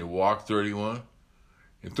 strikeouts and he walked 31.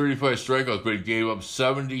 He had 35 strikeouts, but he gave up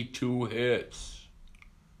 72 hits.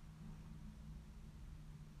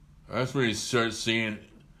 That's when he starts seeing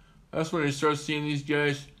these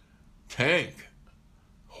guys tank.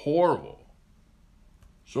 Horrible.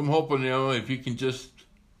 So I'm hoping, if he can he's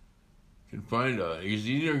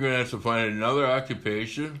either going to have to find another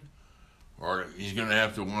occupation or he's going to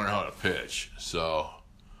have to learn how to pitch. So,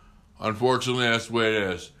 unfortunately, that's the way it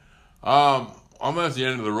is. I'm at the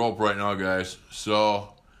end of the rope right now, guys.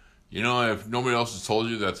 So, if nobody else has told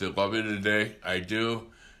you that they love you today, I do.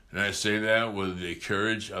 And I say that with the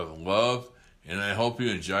courage of love. And I hope you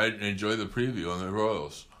enjoy the preview on the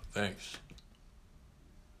Royals. Thanks.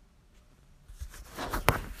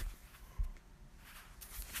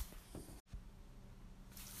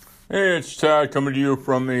 Hey, it's Todd coming to you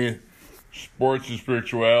from the Sports and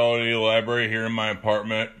Spirituality Library here in my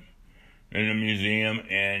apartment in the museum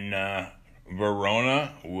in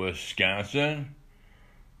Verona, Wisconsin.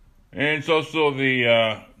 And it's also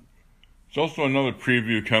another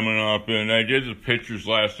preview coming up, and I did the pictures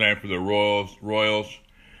last night for the Royals.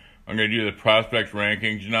 I'm going to do the prospect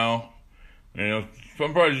rankings now. So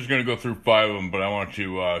I'm probably just going to go through 5 of them, but I want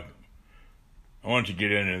to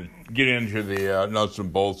get into the nuts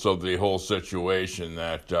and bolts of the whole situation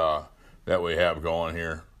that we have going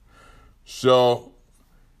here. So,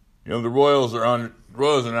 the Royals are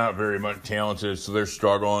not very much talented, so they're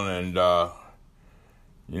struggling, and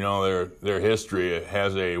their history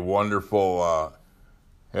has a wonderful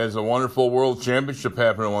world championship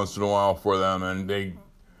happening once in a while for them, and they've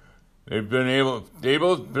been able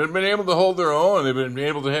to hold their own, and they've been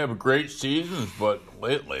able to have great seasons, but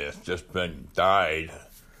lately it's just been died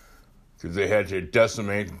because they had to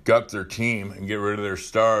gut their team and get rid of their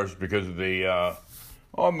stars because of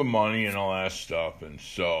all the money and all that stuff. And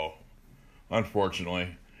so,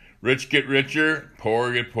 unfortunately, rich get richer,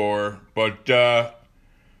 poor get poorer. But I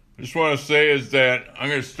just want to say is that I'm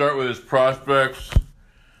going to start with his prospects,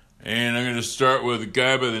 and I'm going to start with a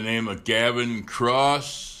guy by the name of Gavin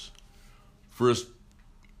Cross, first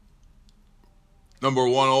number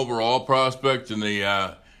 1 overall prospect in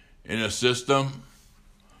the system,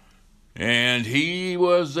 and he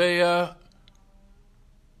was picked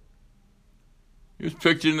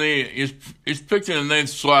in the 9th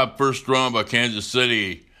slot, first round by Kansas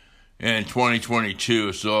City in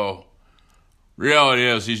 2022. So reality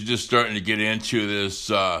is he's just starting to get into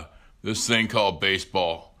this thing called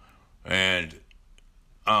baseball, and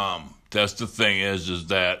that's the thing is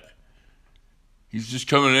that he's just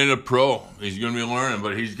coming in a pro. He's going to be learning,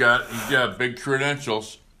 but he's got big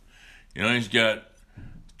credentials. He's got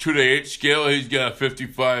 2 to 8 scale. He's got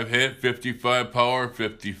 55 hit, 55 power,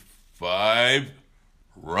 55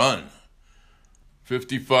 run,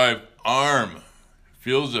 55 arm.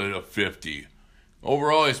 Feels at a 50.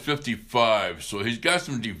 Overall, he's 55, so he's got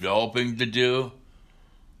some developing to do.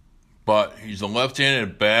 But he's a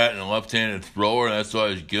left-handed bat and a left-handed thrower, and that's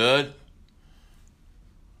always good.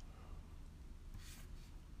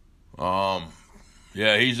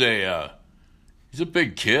 He's a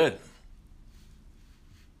big kid.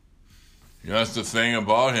 That's the thing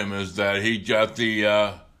about him is that he got the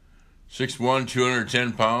 6'1",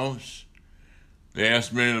 210 pounds. The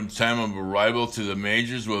estimated time of arrival to the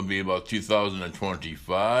majors will be about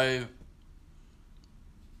 2025.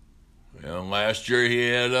 And last year he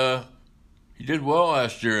did well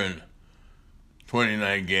last year in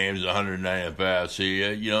 29 games, 109 at bats. He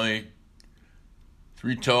had an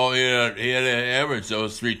average that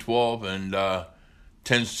was 312 and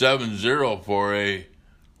 10.70 for a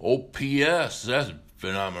OPS. That's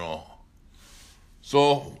phenomenal.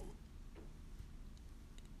 So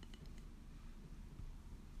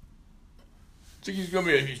I think he's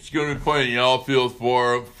gonna be playing in the outfield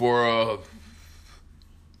for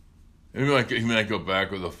he might go back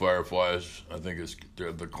with the Fireflies. I think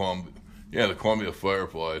they're the Columbia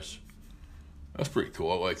Fireflies. That's pretty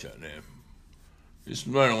cool. I like that name. These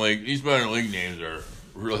minor league names are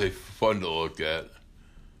really fun to look at.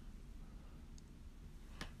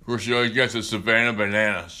 Of course, you always got the Savannah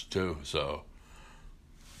Bananas too. So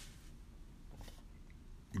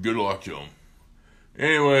good luck to them.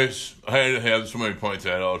 Anyways, I had to have somebody point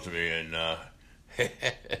that out to me, and I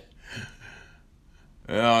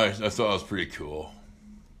thought it was pretty cool.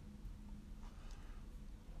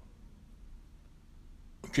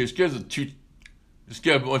 Okay,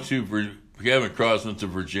 Gavin Cross went to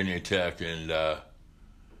Virginia Tech, and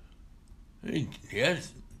he had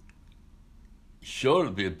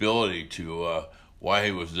showed the ability to why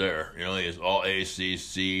he was there. You know, he is all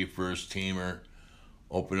ACC, first teamer,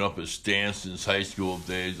 opened up his stance since high school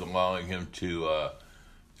days, allowing him to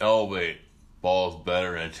elevate balls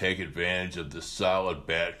better and take advantage of the solid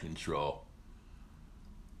bat control.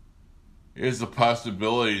 There's the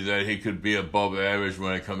possibility that he could be above average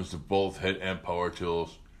when it comes to both hit and power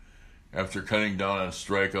tools. After cutting down on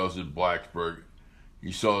strikeouts at Blacksburg,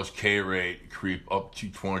 you saw his K rate creep up to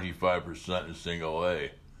 25% in single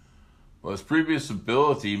A. Well, his previous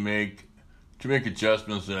ability to make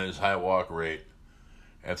adjustments in his high walk rate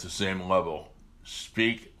at the same level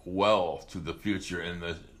speak well to the future in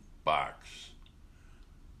the box.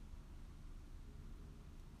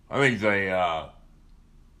 I think they,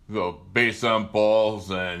 based on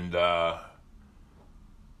balls and,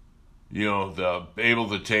 able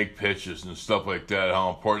to take pitches and stuff like that, how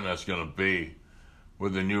important that's going to be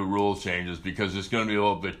with the new rule changes, because it's going to be a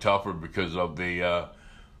little bit tougher because of the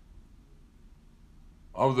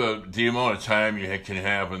amount of time you can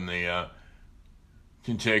have in the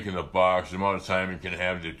can take in the box, the amount of time you can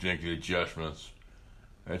have to make the adjustments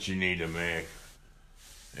that you need to make.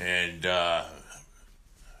 And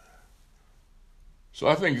so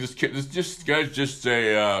I think this guy's just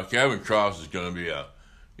a Gavin Cross is going to be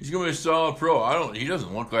he's going to be a solid pro. He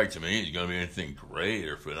doesn't look like to me he's going to be anything great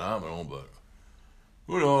or phenomenal, but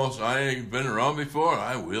who knows? I ain't been wrong before.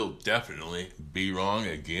 I will definitely be wrong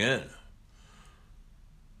again.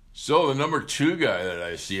 So the number 2 guy that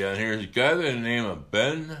I see on here is a guy by the name of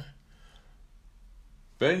Ben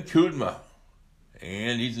Kudma.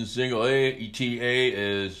 And he's in single A. ETA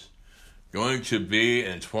is going to be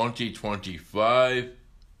in 2025.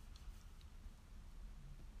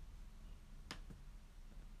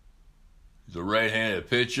 He's a right-handed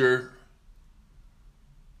pitcher.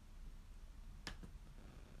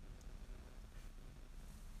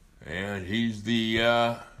 And he's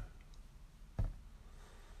the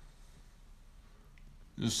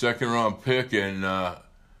second-round pick and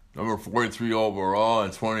number 43 overall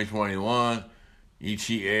in 2021.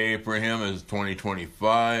 ETA for him is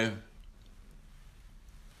 2025.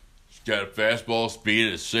 He's got a fastball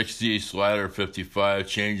speed at 60, slider 55,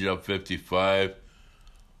 changeup 55.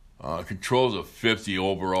 Controls a 50,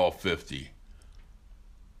 overall 50.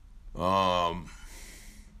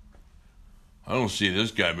 I don't see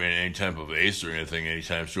this guy being any type of ace or anything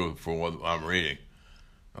anytime soon for what I'm reading.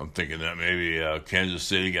 I'm thinking that maybe Kansas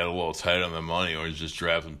City got a little tight on the money, or he's just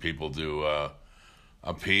drafting people to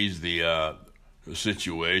appease the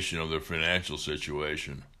situation of their financial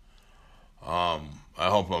situation. I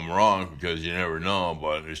hope I'm wrong, because you never know,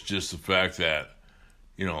 but it's just the fact that,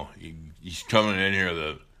 he's coming in here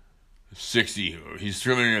the 60, he's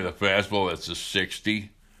coming in here the fastball that's a 60.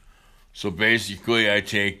 So basically, I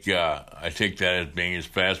take that as being his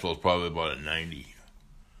fastball is probably about a 90.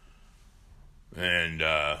 And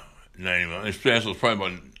 90 miles. His fastball is probably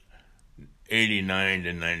about 89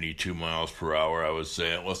 to 92 miles per hour, I would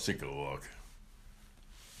say. Let's take a look.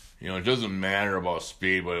 It doesn't matter about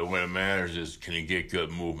speed, but what it matters is can he get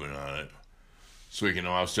good movement on it, so he can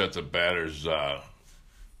offset the batter's eye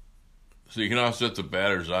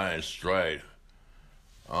and stride.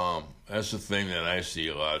 That's the thing that I see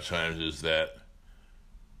a lot of times, is that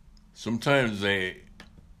sometimes it's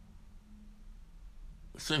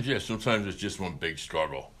just one big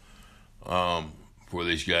struggle for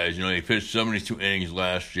these guys. He pitched 72 innings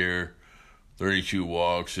last year, 32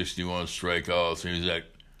 walks, 61 strikeouts.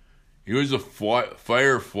 He was a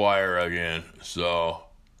fire flyer again. So,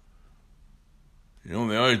 they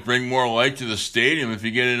always bring more light to the stadium if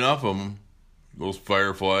you get enough of them, those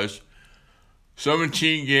fireflies.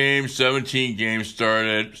 17 games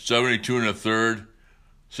started, 72 in the third,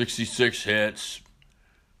 66 hits.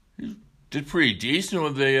 He did pretty decent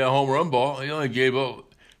with the home run ball. He gave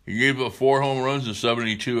up 4 home runs in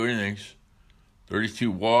 72 innings, 32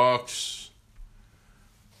 walks.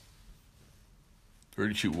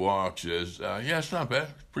 32 walks is, it's not bad.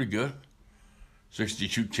 It's pretty good.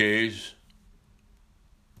 62 Ks.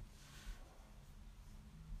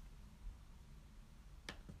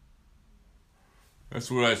 That's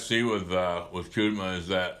what I see with Kudma, is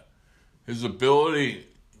that his ability,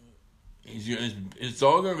 it's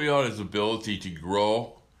all going to be on his ability to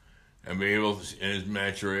grow and be able to, in his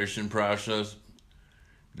maturation process.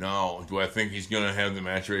 Now, do I think he's going to have the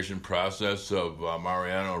maturation process of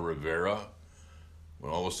Mariano Rivera,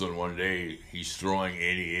 when all of a sudden one day he's throwing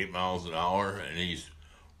 88 miles an hour and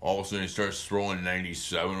all of a sudden he starts throwing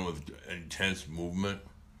 97 with intense movement,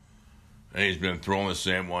 and he's been throwing the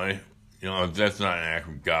same way? If that's not an act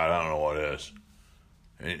from God, I don't know what is.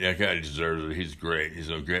 And that guy deserves it. He's great. He's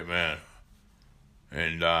a great man.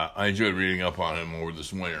 And I enjoyed reading up on him over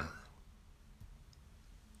this winter.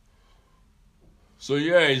 So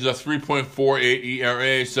yeah, he's a 3.48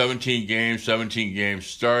 ERA, 17 games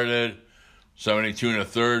started, 72 and a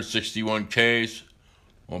third, 61 Ks,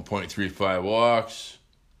 1.35 walks.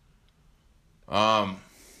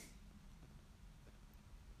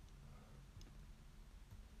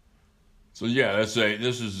 So yeah, this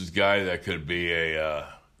is this guy that could be a,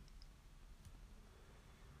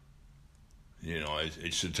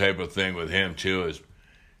 it's the type of thing with him too, is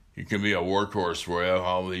he can be a workhorse for you.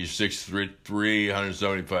 All these 6'3",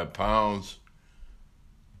 175 pounds.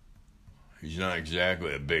 He's not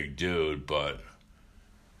exactly a big dude, but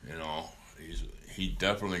he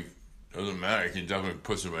definitely doesn't matter. He can definitely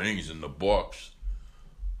put some innings in the books.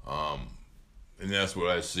 And that's what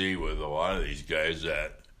I see with a lot of these guys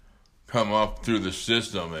that come up through the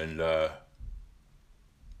system, and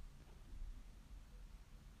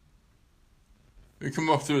they come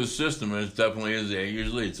up through the system, and it definitely is.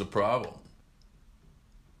 Usually, it's a problem.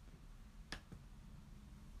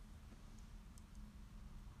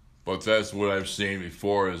 But that's what I've seen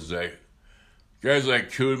before, is that guys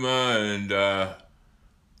like Kudma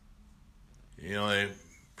and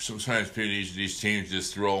sometimes these teams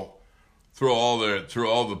just throw all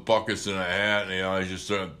the buckets in a hat, and they just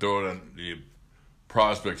start throwing the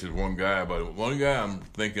prospects as one guy. But one guy I'm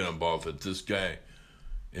thinking about that this guy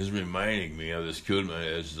is reminding me of, this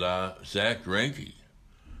Kudma, is Zach Greinke.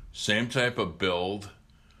 Same type of build,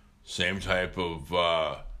 same type of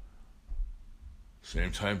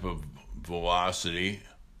velocity.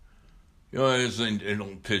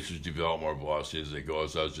 Pitchers develop more velocity as they go,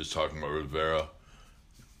 as I was just talking about Rivera.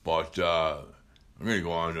 But I'm going to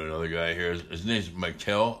go on to another guy here. His name's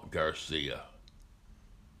Maikel Garcia.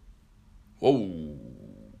 Whoa.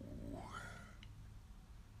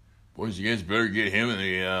 Boys, you guys better get him to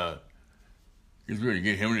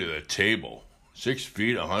the table. 6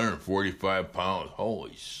 feet, 145 pounds.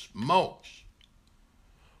 Holy smokes.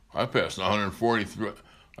 I passed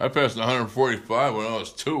 145 when I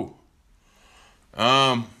was 2.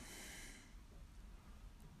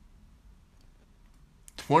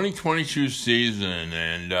 2022 season,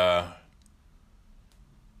 and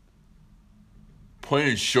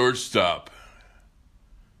playing shortstop.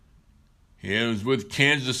 He was with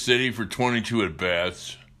Kansas City for 22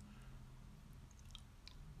 at-bats.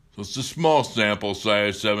 So it's a small sample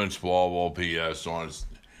size, 712 OPS on it.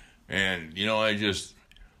 And,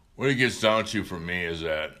 what it gets down to for me is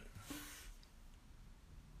that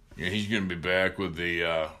he's going to be back with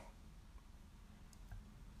the...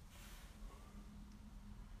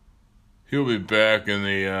 He'll be back in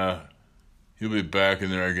there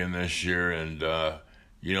again this year, and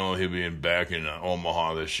he'll be back in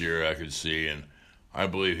Omaha this year, I could see, and I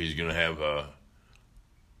believe he's going to have I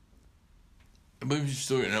believe he's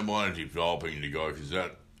still going to have a lot of developing to go, because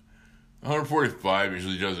that 145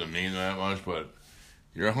 usually doesn't mean that much, but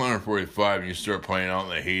you're 145 and you start playing out in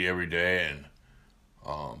the heat every day, and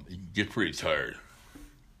you get pretty tired,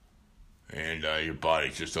 and your body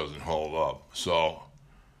just doesn't hold up. So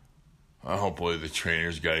hopefully the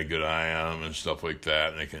trainer's got a good eye on him and stuff like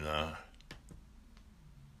that, and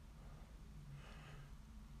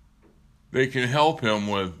they can help him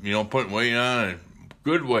with, putting weight on, and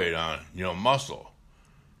good weight on, muscle.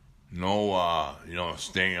 No,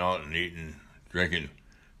 staying out and eating, drinking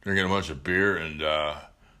a bunch of beer, and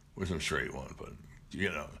which I'm sure he won't, but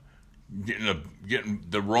getting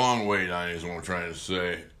the wrong weight on is what I'm trying to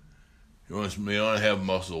say. You want to have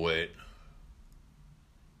muscle weight.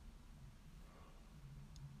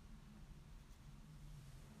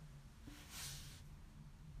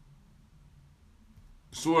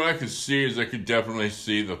 So what I could see is, I could definitely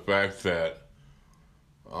see the fact that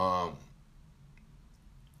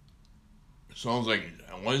it sounds like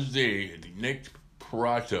on Wednesday, Nick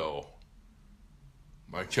Pratto,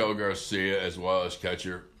 Maikel Garcia, as well as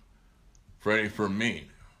catcher Freddie Fermin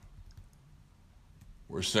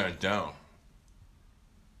were sent down.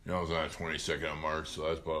 It was on the 22nd of March, so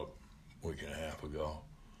that's about a week and a half ago.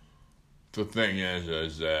 The thing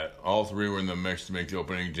is that all three were in the mix to make the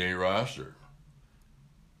opening day roster.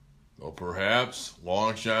 Though perhaps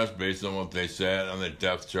long shots, based on what they said on the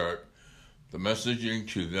depth chart, the messaging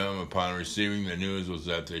to them upon receiving the news was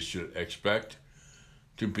that they should expect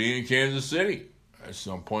to be in Kansas City at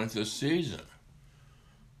some point this season.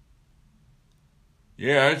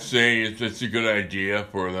 Yeah, I'd say it's a good idea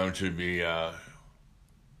for them to be down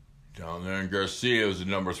there. And Garcia was the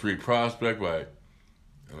number 3 prospect by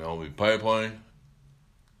MLB Pipeline.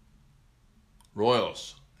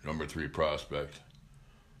 Royals, number 3 prospect.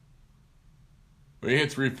 But he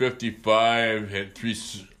hit 355, hit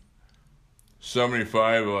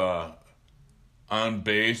 75 on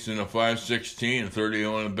base and a 5.16,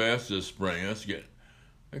 31 at bats this spring.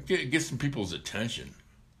 Get some people's attention.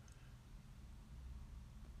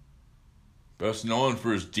 Best known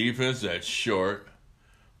for his defense that's short.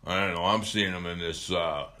 I don't know. I'm seeing him in this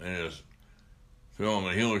film,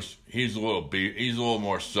 and he's a little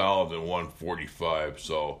more solid than 145.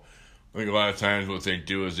 So I think a lot of times what they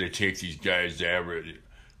do is they take these guys' average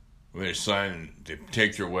when they sign, they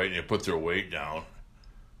take their weight and they put their weight down,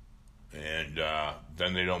 and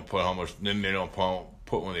then they don't put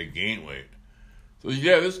put when they gain weight. So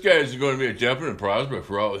yeah, this guy is going to be a definite prospect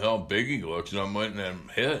for how big he looks, and I'm letting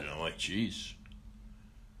him hit, and I'm like, geez.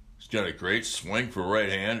 He's got a great swing for a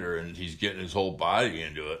right-hander, and he's getting his whole body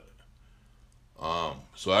into it.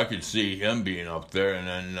 So I could see him being up there, and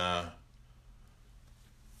then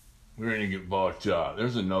we're going to get about,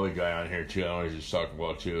 there's another guy on here, too, I want to just talk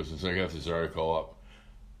about, too, since I got this article up.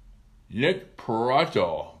 Nick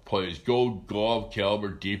Pratto plays Gold Glove caliber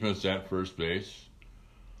defense at first base.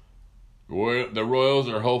 The Royals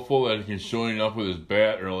are hopeful that he can show enough with his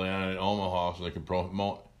bat early on in Omaha so they can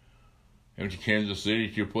promote him to Kansas City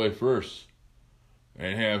to play first.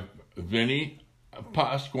 And have Vinny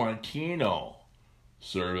Pasquantino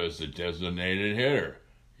serve as the designated hitter.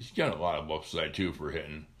 He's got a lot of upside, too, for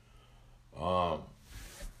hitting. But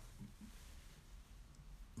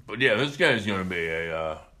yeah, this guy's going to be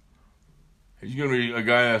he's going to be a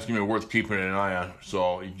guy that's going to be worth keeping an eye on.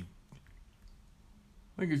 So I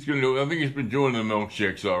think he's been doing the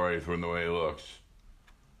milkshakes already from the way he looks.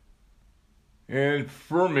 And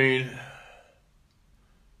Fermin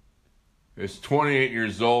is 28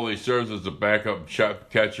 years old. He serves as a backup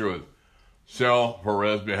catcher with Sal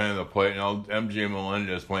Perez behind the plate, and MJ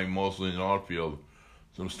Melendez playing mostly in the outfield.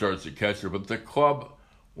 Some starts at catcher, but the club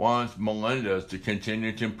wants Melendez to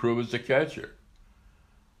continue to improve as a catcher.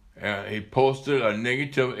 He posted a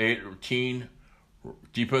negative 18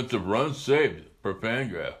 defensive runs saved per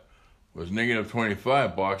Fangraph, was negative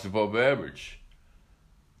 25, box above average.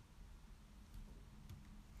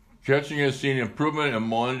 Catching has seen improvement in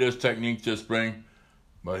Melendez's technique this spring,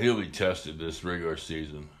 but he'll be tested this regular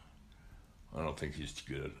season. I don't think he's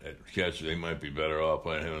good at catching. They might be better off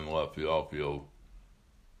playing him in the left field, outfield.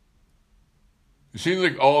 It seems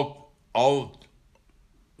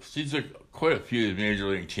like quite a few of the major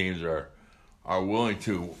league teams are willing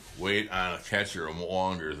to wait on a catcher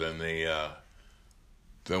longer than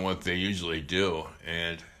what they usually do,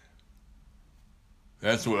 and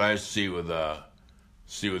that's what I see with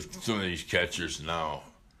some of these catchers now.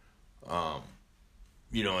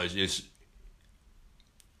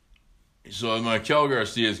 So Maikel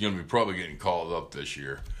Garcia is going to be probably getting called up this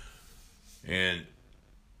year, and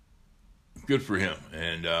good for him.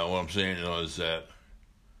 And what I'm saying is that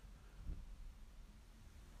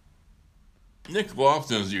Nick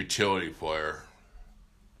Lofton is a utility player,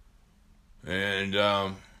 and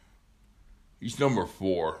he's number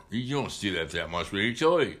 4. You don't see that much, but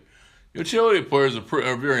utility players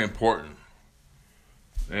are very important.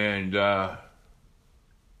 And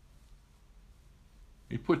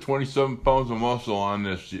he put 27 pounds of muscle on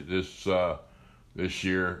this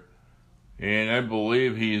year, and I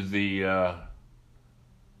believe he's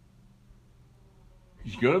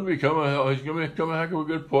going to become a heck of a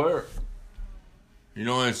good player. You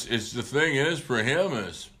know, it's the thing is for him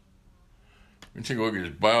is. Let me take a look at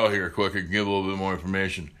his bio here quick and give a little bit more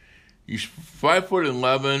information. He's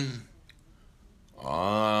 5'11",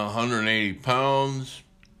 180 pounds.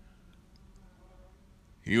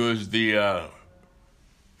 He was the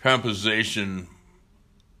compensation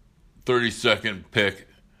 32nd pick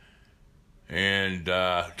and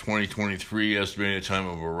 2023 estimated time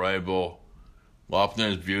of arrival.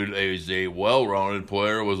 Lofton is viewed as a well-rounded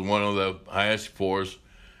player, was one of the highest scores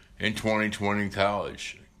in 2020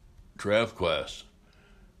 college draft class.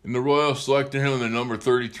 And the Royals selected him the number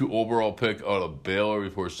 32 overall pick out of Baylor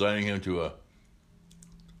before signing him to a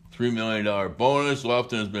 $3 million bonus.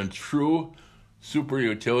 Lofton has been a true super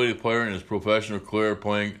utility player in his professional career,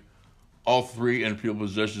 playing all 3 infield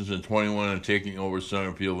positions in 21 and taking over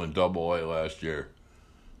center field in Double-A last year,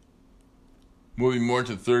 moving more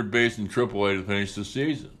to third base and Triple-A to finish the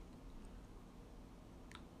season.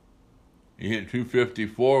 He hit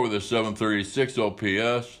 .254 with a .736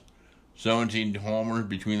 OPS, 17 homers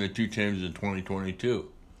between the two teams in 2022.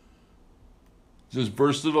 He's as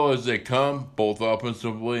versatile as they come, both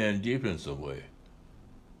offensively and defensively.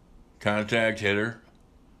 Contact hitter,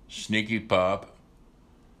 sneaky pop,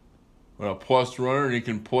 and a plus runner, and he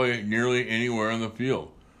can play nearly anywhere on the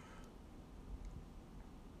field.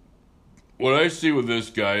 What I see with this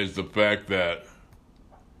guy is the fact that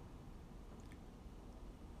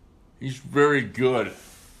He's very good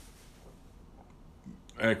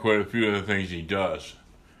at quite a few of the things he does,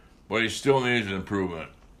 but he still needs an improvement.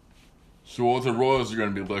 So what the Royals are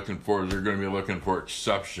going to be looking for is they're going to be looking for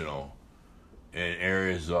exceptional in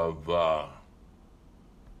areas of,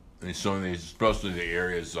 in some of these, especially the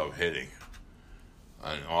areas of hitting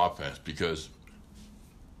on offense, because,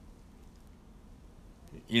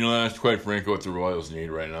 that's quite frankly what the Royals need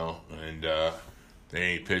right now. And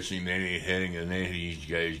they need pitching, they need hitting, and they need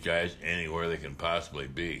these guys anywhere they can possibly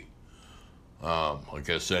be. Like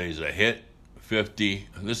I said, he's a hit, 50.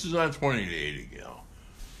 This is on 20 to 80,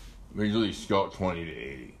 Major League Scout 20 to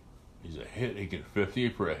 80. He's a hit. He can 50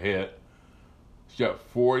 for a hit. He's got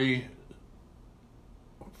 40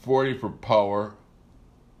 for power.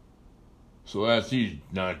 So he's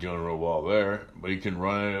not doing real well there. But he can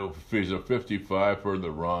run it. He's a 55 for the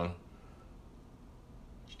run.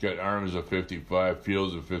 He's got arms of 55,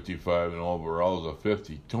 fields of 55, and overall is a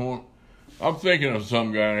 50. I'm thinking of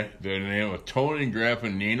some guy that name of Tony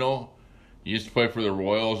Graffinino. He used to play for the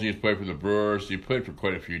Royals. He used to play for the Brewers. He played for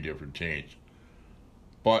quite a few different teams.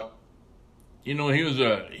 But he was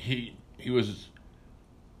a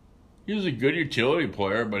good utility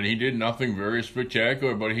player, but he did nothing very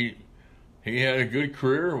spectacular. But he had a good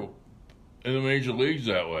career in the major leagues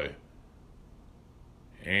that way.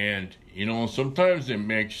 And sometimes it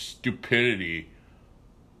makes stupidity.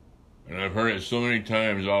 And I've heard it so many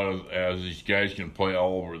times as these guys can play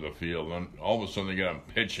all over the field, and all of a sudden they got them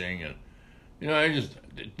pitching, and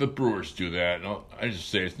the Brewers do that. And I just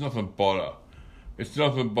say it's nothing but a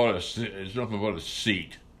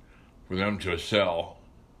seat for them to sell.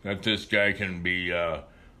 That this guy can be to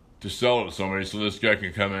sell to somebody, so this guy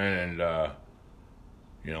can come in and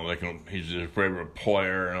he's their favorite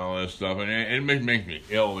player and all this stuff, and it makes me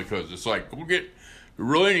ill because it's like, you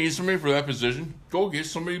really need somebody for that position? Go get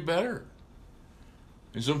somebody better.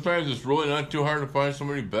 And sometimes it's really not too hard to find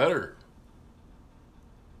somebody better.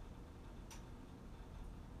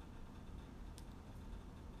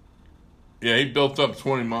 Yeah, he built up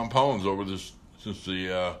 20 pounds over this since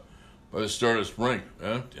by the start of spring.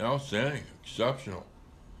 Outstanding, exceptional.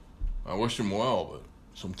 I wish him well, but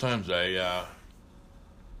sometimes I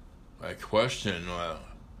question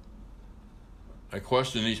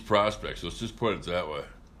these prospects. Let's just put it that way.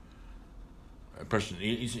 I question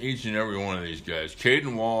each and every one of these guys.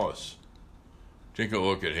 Caden Wallace, take a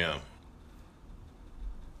look at him.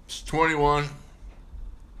 He's 21.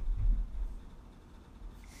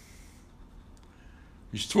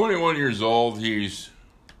 He's 21 years old. He's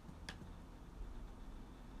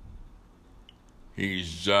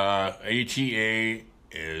ATA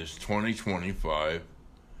is 2025.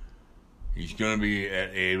 He's going to be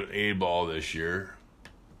at A-ball this year.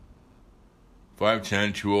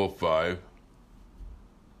 5'10", 205.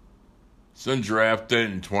 He's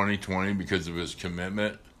undrafted in 2020 because of his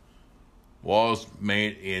commitment. Wallace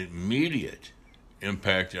made an immediate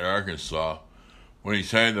impact at Arkansas when he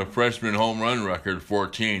signed the freshman home run record,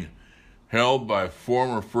 14, held by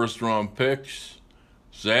former first-round picks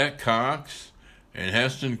Zach Cox and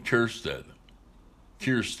Heston Kjerstad.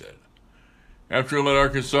 After he led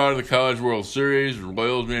Arkansas to the College World Series, the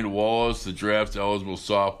Royals made Wallace the draft-eligible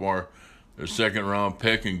sophomore their second-round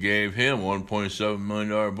pick and gave him a $1.7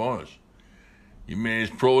 million bonus. He made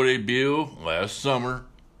his pro debut last summer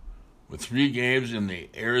with 3 games in the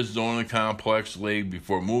Arizona Complex League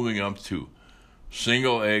before moving up to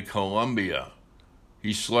Single-A Columbia.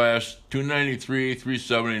 He slashed .293,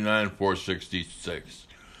 .379, .466.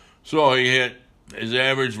 So his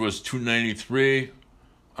average was .293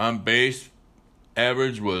 on base.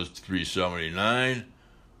 Average was .379,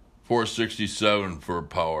 .467 for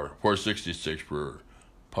power, .466 for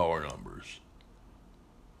power numbers.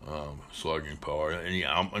 Slugging power. And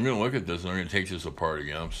I'm going to look at this and I'm going to take this apart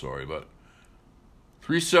again. I'm sorry, but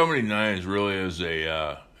 379 is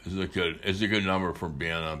a good number for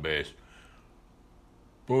being on base.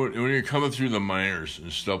 But when you're coming through the minors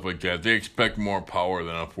and stuff like that, they expect more power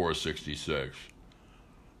than a 466.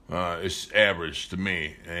 It's average to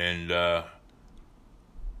me, and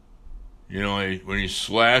when he's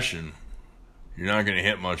slashing, you're not going to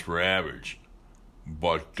hit much for average.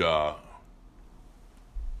 But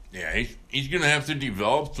he's going to have to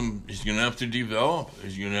develop some. He's going to have to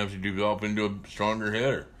develop into a stronger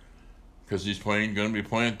hitter because he's going to be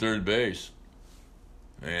playing third base.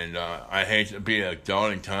 And I hate to be a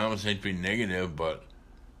doubting Thomas, hate to be negative, but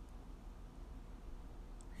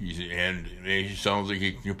he sounds like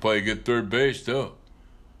he can play a good third base too.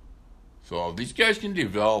 So these guys can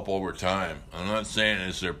develop over time. I'm not saying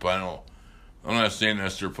that's their final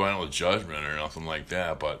judgment or nothing like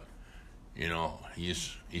that, but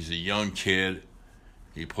he's a young kid,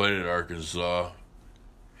 He played at Arkansas.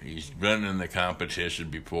 He's been in the competition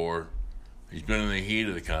before. He's been in the heat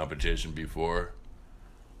of the competition before.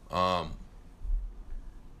 So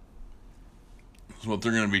what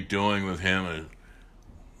they're going to be doing with him is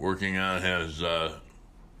working on his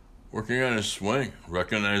swing,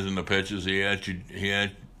 recognizing the pitches he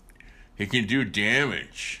can do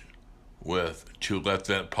damage with to let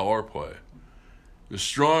that power play. The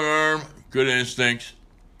strong arm, good instincts,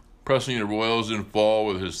 pressing the Royals in fall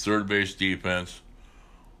with his third base defense.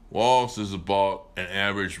 Wallace is about an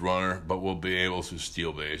average runner, but will be able to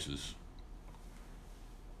steal bases.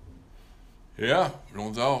 Yeah,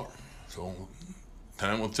 no doubt. So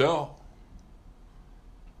time will tell.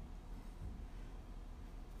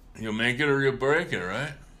 You'll make it or you'll break it,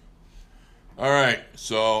 right? All right,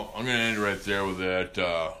 so I'm going to end right there with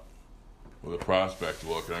that, with a prospect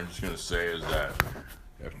look. And I'm just going to say is that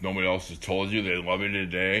if nobody else has told you they love you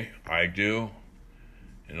today, I do.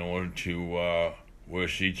 In order to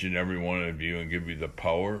wish each and every one of you and give you the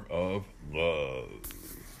power of love.